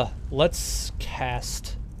 Let's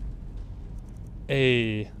cast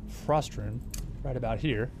a frost rune right about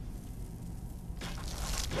here.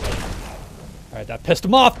 Alright, that pissed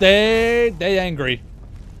them off. They angry.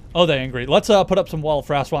 Oh, they angry. Let's put up some wall of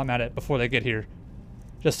frost while I'm at it before they get here.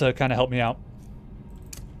 Just to kind of help me out.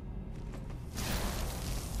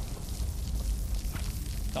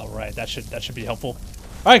 Alright, that should be helpful.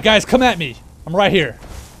 Alright guys, come at me. I'm right here.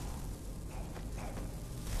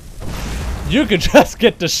 You could just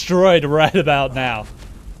get destroyed right about now.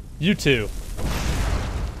 You too.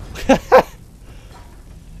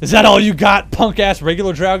 Is that all you got, punk ass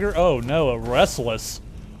regular draugr? Oh no, a restless.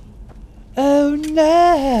 Oh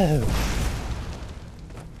no!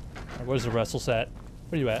 Right, where's the restless at?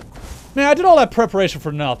 Where you at? Man, I did all that preparation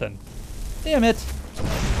for nothing. Damn it.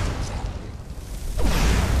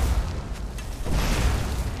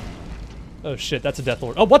 Oh shit, that's a Death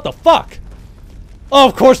Lord. Oh, what the fuck? Oh,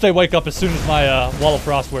 of course they wake up as soon as my Wall of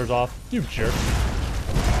Frost wears off. You jerk.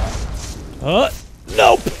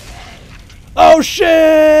 Nope! Oh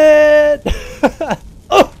shit!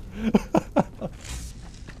 Oh!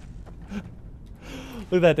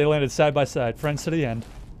 Look at that, they landed side by side. Friends to the end.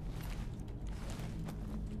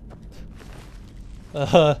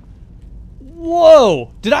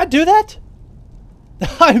 Whoa! Did I do that?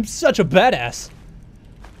 I'm such a badass.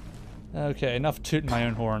 Okay, enough tooting my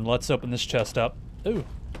own horn. Let's open this chest up. Ooh.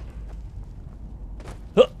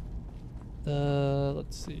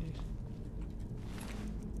 Let's see.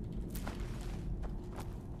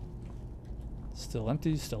 Still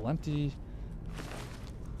empty, still empty.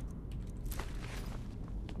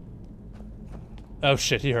 Oh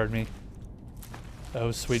shit, he heard me.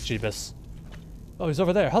 Oh, sweet Jeebus. Oh, he's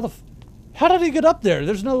over there. How did he get up there?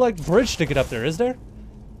 There's no, like, bridge to get up there, is there?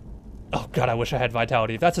 Oh god, I wish I had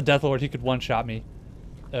vitality. If that's a Death Lord, he could one-shot me.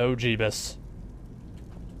 Oh, Jeebus.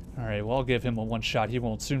 Alright, well, I'll give him a one-shot. He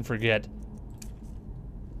won't soon forget.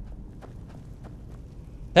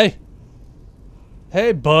 Hey!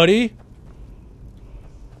 Hey, buddy!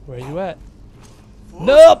 Where you at?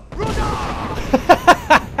 Nope!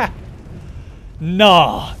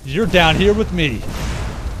 Nah, you're down here with me.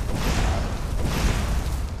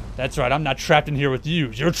 That's right, I'm not trapped in here with you.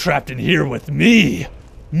 You're trapped in here with me.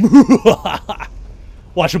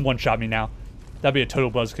 Watch him one-shot me now. That'd be a total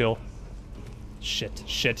buzzkill. Shit,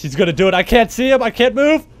 shit, he's gonna do it. I can't see him, I can't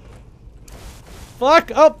move.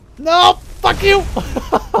 Fuck, oh, no, fuck you.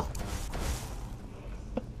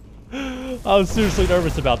 I was seriously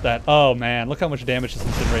nervous about that. Oh man, look how much damage this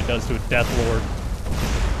Incinerate does to a Death Lord.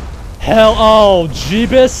 Hell, oh,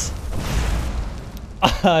 Jeebus.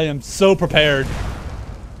 I am so prepared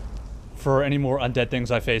for any more undead things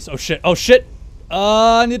I face. Oh shit, oh shit.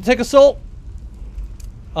 I need to take a soul.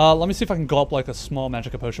 Let me see if I can gulp like a small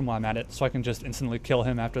magicka potion while I'm at it, so I can just instantly kill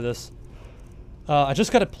him after this. I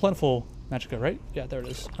just got a plentiful magicka, right? Yeah, there it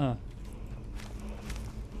is.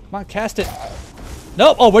 Come on, cast it.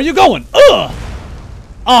 Nope. Oh, where you going? Ugh! Oh,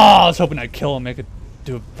 I was hoping I'd kill him. Make it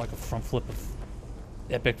do like a front flip of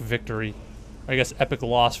epic victory. Or I guess epic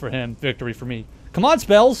loss for him, victory for me. Come on,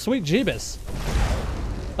 spells. Sweet Jeebus.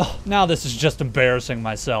 Oh, now this is just embarrassing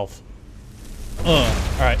myself.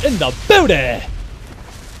 Alright, in the booty!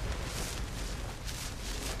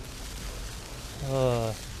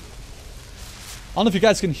 I don't know if you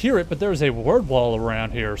guys can hear it, but there is a word wall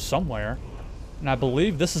around here somewhere. And I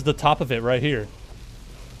believe this is the top of it right here.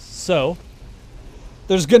 So,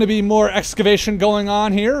 there's going to be more excavation going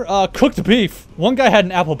on here. Cooked beef. One guy had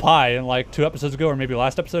an apple pie in like 2 episodes ago, or maybe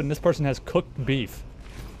last episode, and this person has cooked beef.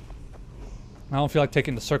 I don't feel like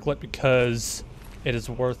taking the circlet because it is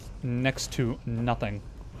worth next to nothing.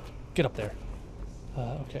 Get up there.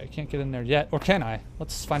 Okay, I can't get in there yet. Or can I?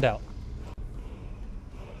 Let's find out.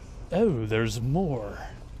 Oh, there's more.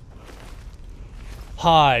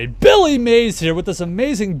 Hi, Billy Mays here with this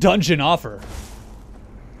amazing dungeon offer.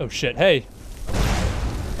 Oh shit, hey.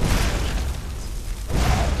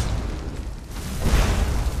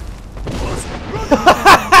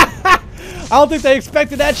 I don't think they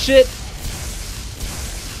expected that shit.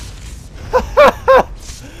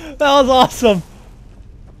 That was awesome.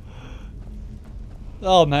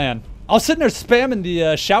 Oh man. I was sitting there spamming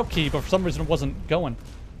the shout key, but for some reason it wasn't going.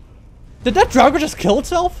 Did that draugr just kill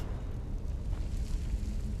itself?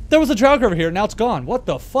 There was a draugr over here, now it's gone. What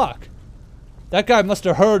the fuck? That guy must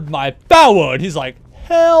have heard my power, and he's like,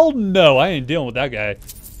 hell no, I ain't dealing with that guy.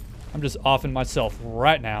 I'm just offing myself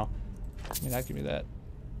right now. Give me that, give me that.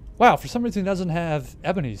 Wow, for some reason he doesn't have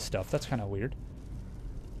ebony stuff. That's kind of weird.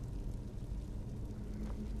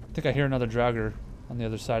 I think I hear another draugr on the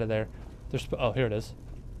other side of there. There's, oh, here it is.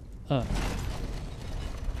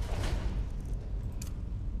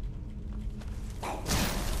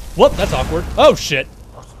 Whoop, that's awkward. Oh, shit.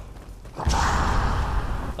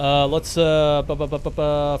 Let's,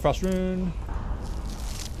 Frost Rune.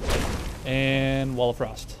 And Wall of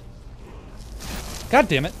Frost. God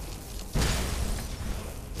damn it.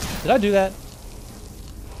 Did I do that?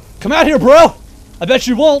 Come out here, bro! I bet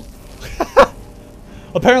you won't.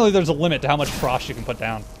 Apparently there's a limit to how much frost you can put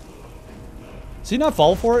down. Does he not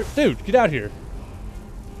fall for it? Dude, get out here.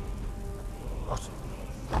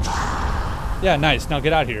 Yeah, nice. Now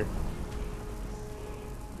get out here.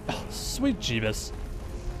 Oh, sweet Jeebus.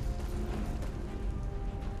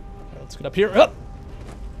 Right, let's get up here. Up!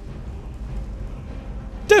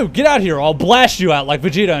 Dude, get out here. I'll blast you out like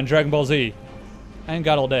Vegeta in Dragon Ball Z. I ain't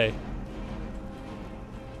got all day.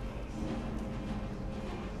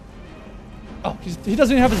 Oh, he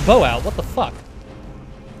doesn't even have his bow out. What the fuck?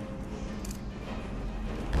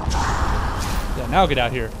 Yeah, now get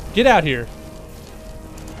out here. Get out here.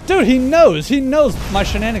 Dude, he knows. He knows my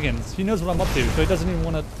shenanigans. He knows what I'm up to, so he doesn't even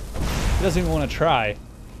want to. He doesn't even want to try.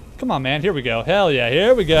 Come on, man. Here we go. Hell yeah.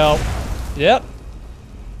 Here we go. Yep.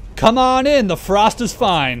 Come on in. The frost is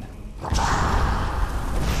fine. All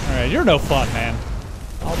right, you're no fun, man.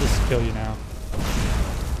 I'll just kill you now.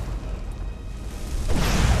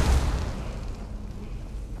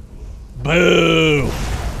 Boo!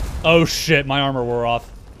 Oh shit, my armor wore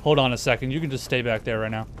off. Hold on a second. You can just stay back there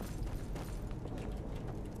right now.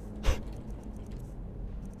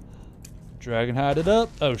 Dragon hide it up.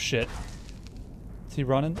 Oh shit. Is he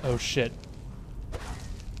running? Oh shit.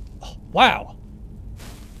 Oh, wow.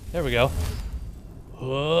 There we go.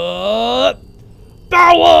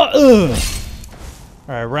 Power!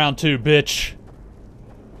 Alright, round 2, bitch.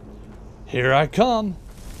 Here I come.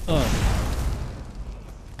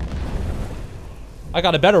 I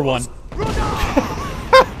got a better one.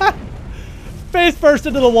 Face first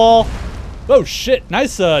into the wall. Oh shit,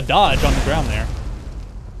 nice dodge on the ground there.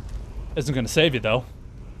 Isn't gonna save you though.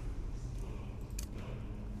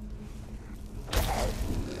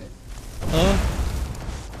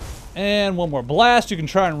 And one more blast. You can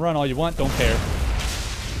try and run all you want, don't care.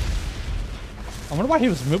 I wonder why he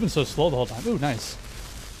was moving so slow the whole time. Ooh, nice.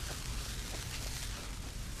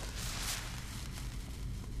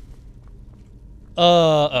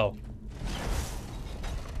 Oh.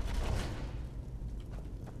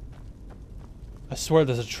 I swear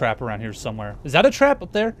there's a trap around here somewhere. Is that a trap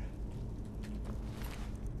up there?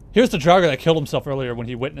 Here's the draugr that killed himself earlier when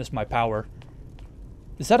he witnessed my power.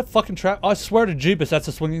 Is that a fucking trap? Oh, I swear to Jeebus, that's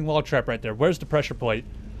a swinging log trap right there. Where's the pressure plate?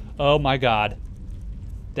 Oh my god.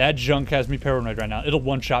 That junk has me paranoid right now. It'll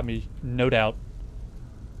one-shot me, no doubt.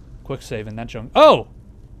 Quick save in that junk. Oh!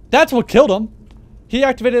 That's what killed him! He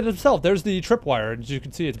activated it himself. There's the tripwire. As you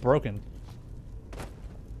can see, it's broken.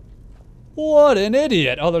 What an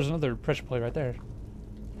idiot! Oh, there's another pressure plate right there.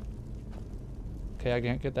 Okay, I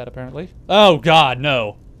can't get that apparently. Oh god,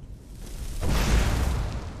 no.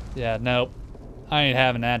 Yeah, nope. I ain't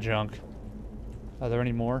having that junk. Are there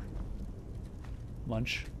any more?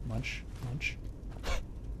 Munch, munch, munch.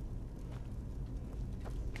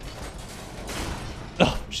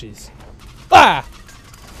 Oh, jeez. Ah!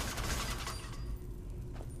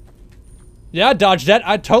 Yeah, I dodged that.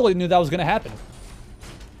 I totally knew that was gonna happen.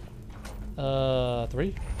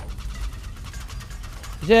 3.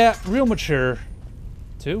 Yeah, real mature.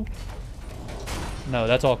 2. No,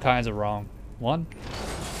 that's all kinds of wrong. 1.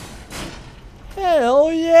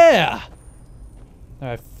 Hell yeah!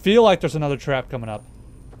 I feel like there's another trap coming up.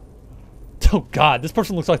 Oh god, this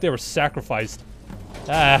person looks like they were sacrificed.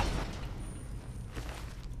 Ah.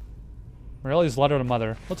 Morelli's letter to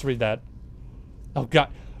mother. Let's read that. Oh god.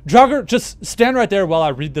 Draugr, just stand right there while I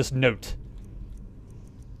read this note.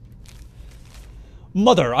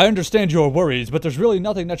 Mother, I understand your worries, but there's really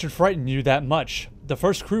nothing that should frighten you that much. The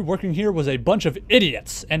first crew working here was a bunch of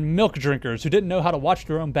idiots and milk drinkers who didn't know how to watch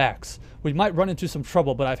their own backs. We might run into some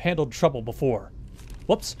trouble, but I've handled trouble before.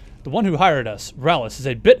 Whoops. The one who hired us, Rallis, is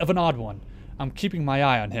a bit of an odd one. I'm keeping my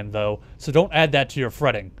eye on him, though, so don't add that to your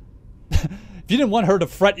fretting. If you didn't want her to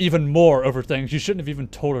fret even more over things, you shouldn't have even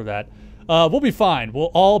told her that. We'll be fine.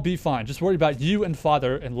 We'll all be fine. Just worry about you and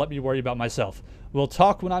Father, and let me worry about myself. We'll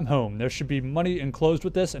talk when I'm home. There should be money enclosed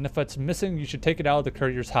with this, and if it's missing, you should take it out of the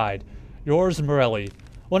courier's hide. Yours, Morelli.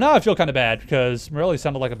 Well, now I feel kind of bad, because Morelli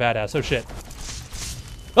sounded like a badass. Oh, shit.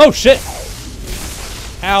 Oh, shit!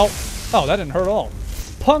 Ow. Oh, that didn't hurt at all.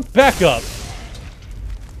 Punk, back up.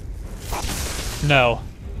 No.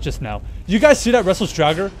 Just no. You guys see that restless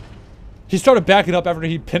draugr? He started backing up after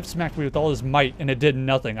he pimp smacked me with all his might, and it did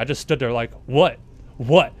nothing. I just stood there like, what?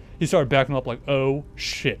 What? He started backing up like, oh,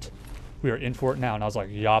 shit. We are in for it now. And I was like,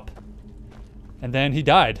 yup. And then he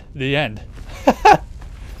died. The end.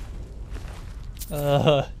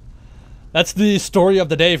 That's the story of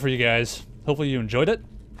the day for you guys. Hopefully you enjoyed it.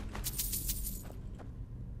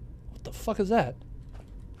 What the fuck is that?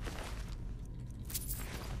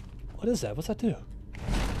 What is that? What's that do?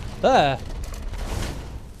 Ah.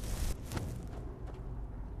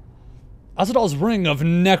 Ahzidal's Ring of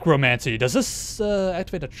Necromancy. Does this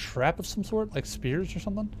activate a trap of some sort? Like spears or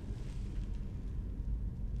something?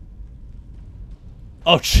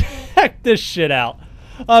 Oh, check this shit out.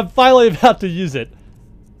 I'm finally about to use it.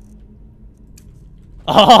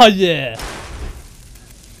 Oh, yeah.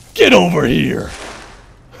 Get over here.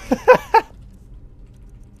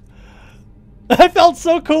 I felt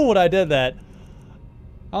so cool when I did that.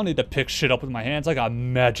 I don't need to pick shit up with my hands. I got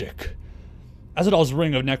magic. Ahzidal's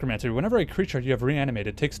Ring of Necromancy. Whenever a creature you have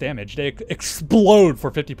reanimated takes damage, they explode for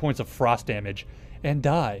 50 points of frost damage and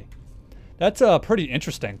die. That's pretty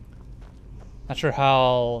interesting. Not sure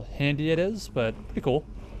how handy it is, but pretty cool.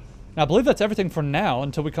 Now, I believe that's everything for now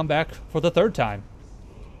until we come back for the 3rd time.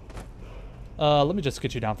 Let me just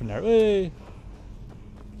get you down from there. Hey.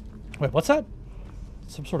 Wait, what's that?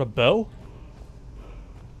 Some sort of bow?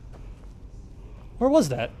 Where was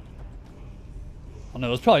that? Oh no,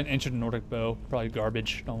 it was probably an ancient Nordic bow. Probably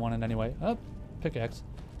garbage. Don't want it anyway. Oh, pickaxe.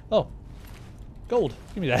 Oh. Gold.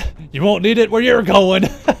 Give me that. You won't need it where you're going.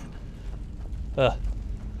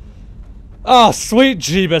 Oh, sweet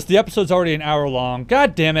Jeebus. The episode's already an hour long.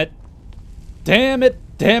 God damn it. Damn it.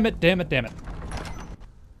 Damn it. Damn it. Damn it.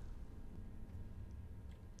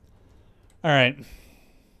 Alright.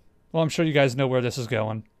 Well, I'm sure you guys know where this is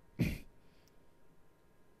going.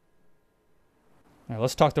 Alright,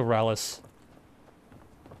 let's talk to Rallis.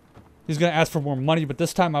 He's gonna ask for more money, but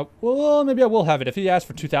this time well, maybe I will have it. If he asks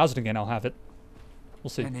for 2,000 again, I'll have it. We'll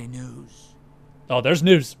see. Any news? Oh, there's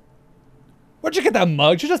news. Where'd you get that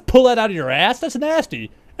mug? Did you just pull that out of your ass? That's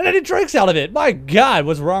nasty. And then he drinks out of it. My God,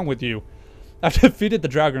 what's wrong with you? I've defeated the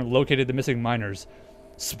draugr and located the missing miners.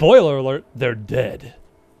 Spoiler alert, they're dead.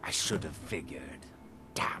 I should have figured.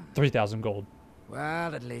 Damn. 3,000 gold.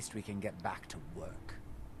 Well, at least we can get back to work.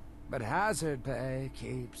 But hazard pay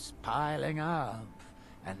keeps piling up,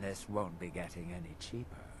 and this won't be getting any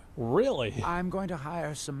cheaper. Really? I'm going to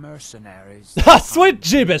hire some mercenaries. Sweet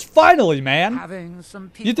Jeebus, finally, man. Having some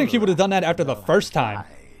people You'd think he would have done that after the first time.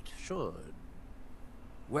 Should.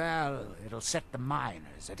 Well, it'll set the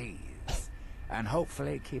miners at ease, and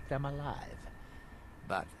hopefully keep them alive.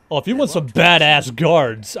 But well, if you want some badass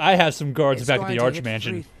guards, I have some guards back at the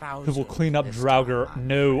Arch-Mansion who will clean up draugr,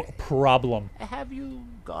 no problem. Have you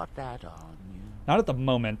got that on you? Not at the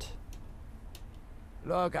moment.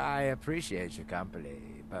 Look, I appreciate your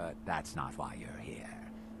company, but that's not why you're here.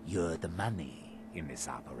 You're the money in this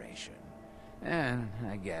operation. And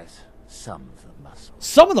I guess some of the muscle.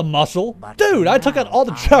 Some of the muscle? But dude, I took out all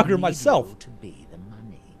the draugr myself. To be the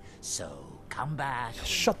money. So come back.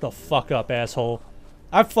 Shut the fuck up, asshole.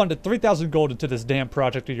 I've funded 3,000 gold into this damn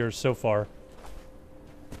project of yours so far.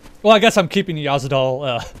 Well, I guess I'm keeping the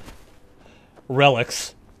Ahzidal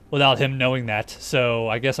relics without him knowing that. So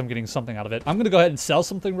I guess I'm getting something out of it. I'm going to go ahead and sell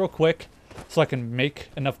something real quick so I can make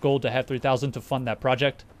enough gold to have 3,000 to fund that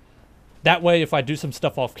project. That way, if I do some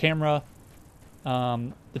stuff off camera,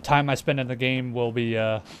 the time I spend in the game will be,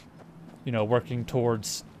 you know, working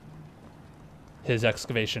towards his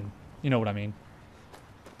excavation. You know what I mean.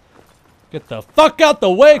 Get the fuck out the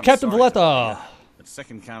way, Captain Valletta! But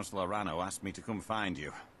Second Councillor Rano asked me to come find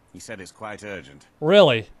you. He said it's quite urgent.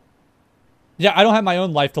 Really? Yeah, I don't have my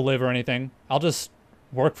own life to live or anything. I'll just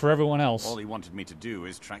work for everyone else. All he wanted me to do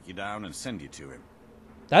is track you down and send you to him.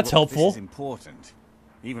 That's helpful. This is important.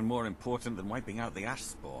 Even more important than wiping out the ash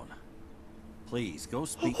spawn. Please, go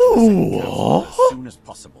speak to the Second Councillor as soon as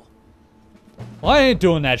possible. Well, I ain't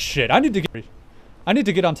doing that shit. I need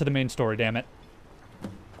to get onto the main story, damn it.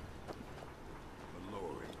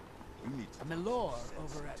 Milord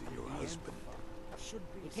over at your husband.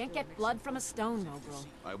 You can't get blood from a stone, Nogrel.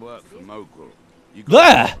 I work for Mogrel. You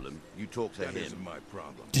got a problem, you talk to him. My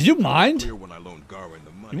problem. Do you mind? You want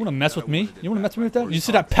to mess with me? You want to mess with me with that? You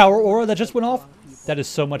see that power aura that just went off? That is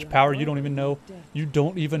so much power, you don't even know. You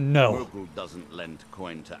don't even know. Mogrel doesn't lend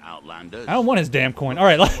coin to outlanders. I don't want his damn coin. All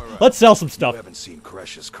right, let's sell some stuff. You haven't seen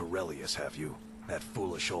Cresius Corellius, have you? That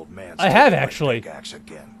foolish old man. I have, actually.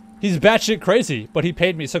 He's batshit crazy, but he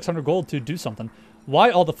paid me 600 gold to do something.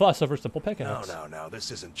 Why all the fuss over simple pickaxe? No.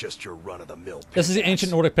 This isn't just your run-of-the-mill pickaxe. This is the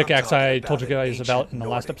ancient Nordic pickaxe I told you guys about in the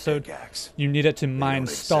last episode. You need it to mine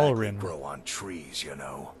Skyrim. Grow on trees, you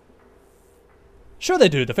know. Sure they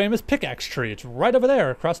do. The famous pickaxe tree. It's right over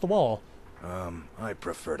there, across the wall. I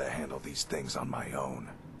prefer to handle these things on my own.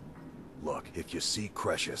 Look, if you see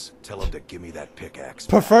Cresius, tell him to give me that pickaxe.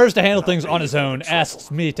 Prefers to handle things on his own.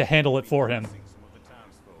 Asks me to handle it for him.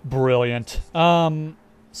 Brilliant.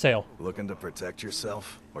 Sale. Looking to protect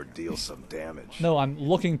yourself or deal some damage? No, I'm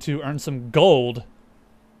looking to earn some gold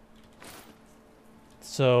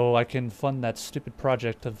so I can fund that stupid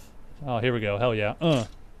project of... Oh, here we go. Hell yeah.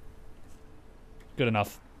 Good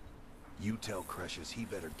enough. You tell Cresius he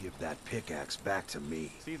better give that pickaxe back to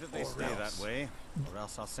me. See that they stay that way, or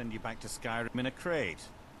else I'll send you back to Skyrim in a crate.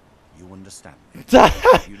 You understand?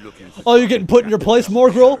 Oh, you're getting put in your place,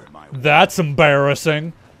 Morgrel? That's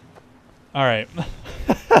embarrassing. Alright.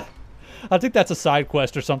 I think that's a side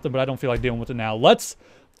quest or something, but I don't feel like dealing with it now. Let's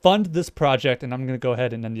fund this project, and I'm going to go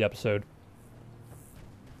ahead and end the episode.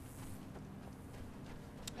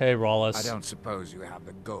 Hey, Rawless. I don't suppose you have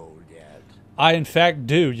the gold yet. I, in fact,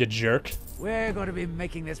 do, you jerk. We're going to be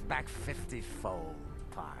making this back 50-fold,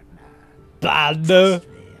 partner. Partner.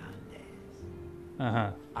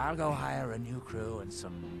 Uh-huh. I'll go hire a new crew and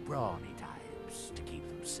some brawny types to keep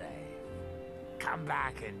them safe. Come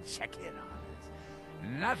back and check in on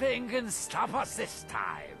us. Nothing can stop us this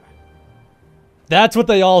time. That's what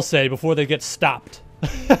they all say before they get stopped.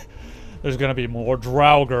 There's gonna be more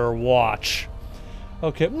draugr watch.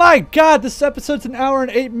 Okay, my god, this episode's 1 hour and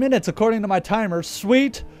 8 minutes according to my timer.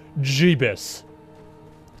 Sweet Jeebus.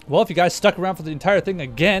 Well, if you guys stuck around for the entire thing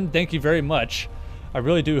again, thank you very much. I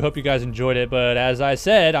really do hope you guys enjoyed it, but as I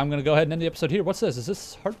said, I'm gonna go ahead and end the episode here. What's this? Is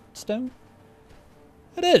this Heartstone?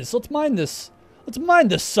 It is. Let's mine this. Let's mine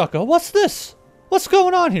this sucker. What's this? What's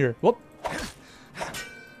going on here? Whoop.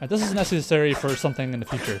 Right, this is necessary for something in the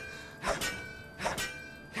future.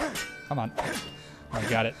 Come on. I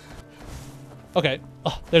got it. Okay.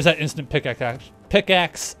 Oh, there's that instant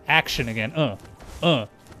pickaxe action again.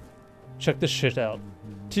 Check this shit out.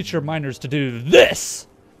 Teach your miners to do this.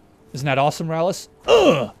 Isn't that awesome, Rallis?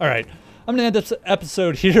 Alright. I'm gonna end this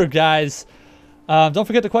episode here, guys. Don't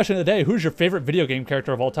forget the question of the day. Who's your favorite video game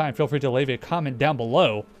character of all time? Feel free to leave a comment down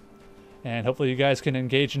below. And hopefully you guys can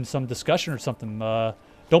engage in some discussion or something.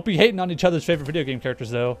 Don't be hating on each other's favorite video game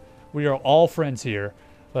characters, though. We are all friends here.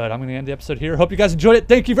 But I'm going to end the episode here. Hope you guys enjoyed it.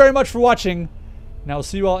 Thank you very much for watching. And I will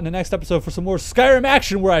see you all in the next episode for some more Skyrim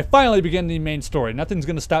action where I finally begin the main story. Nothing's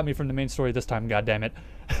going to stop me from the main story this time, goddammit.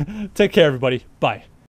 Take care, everybody. Bye.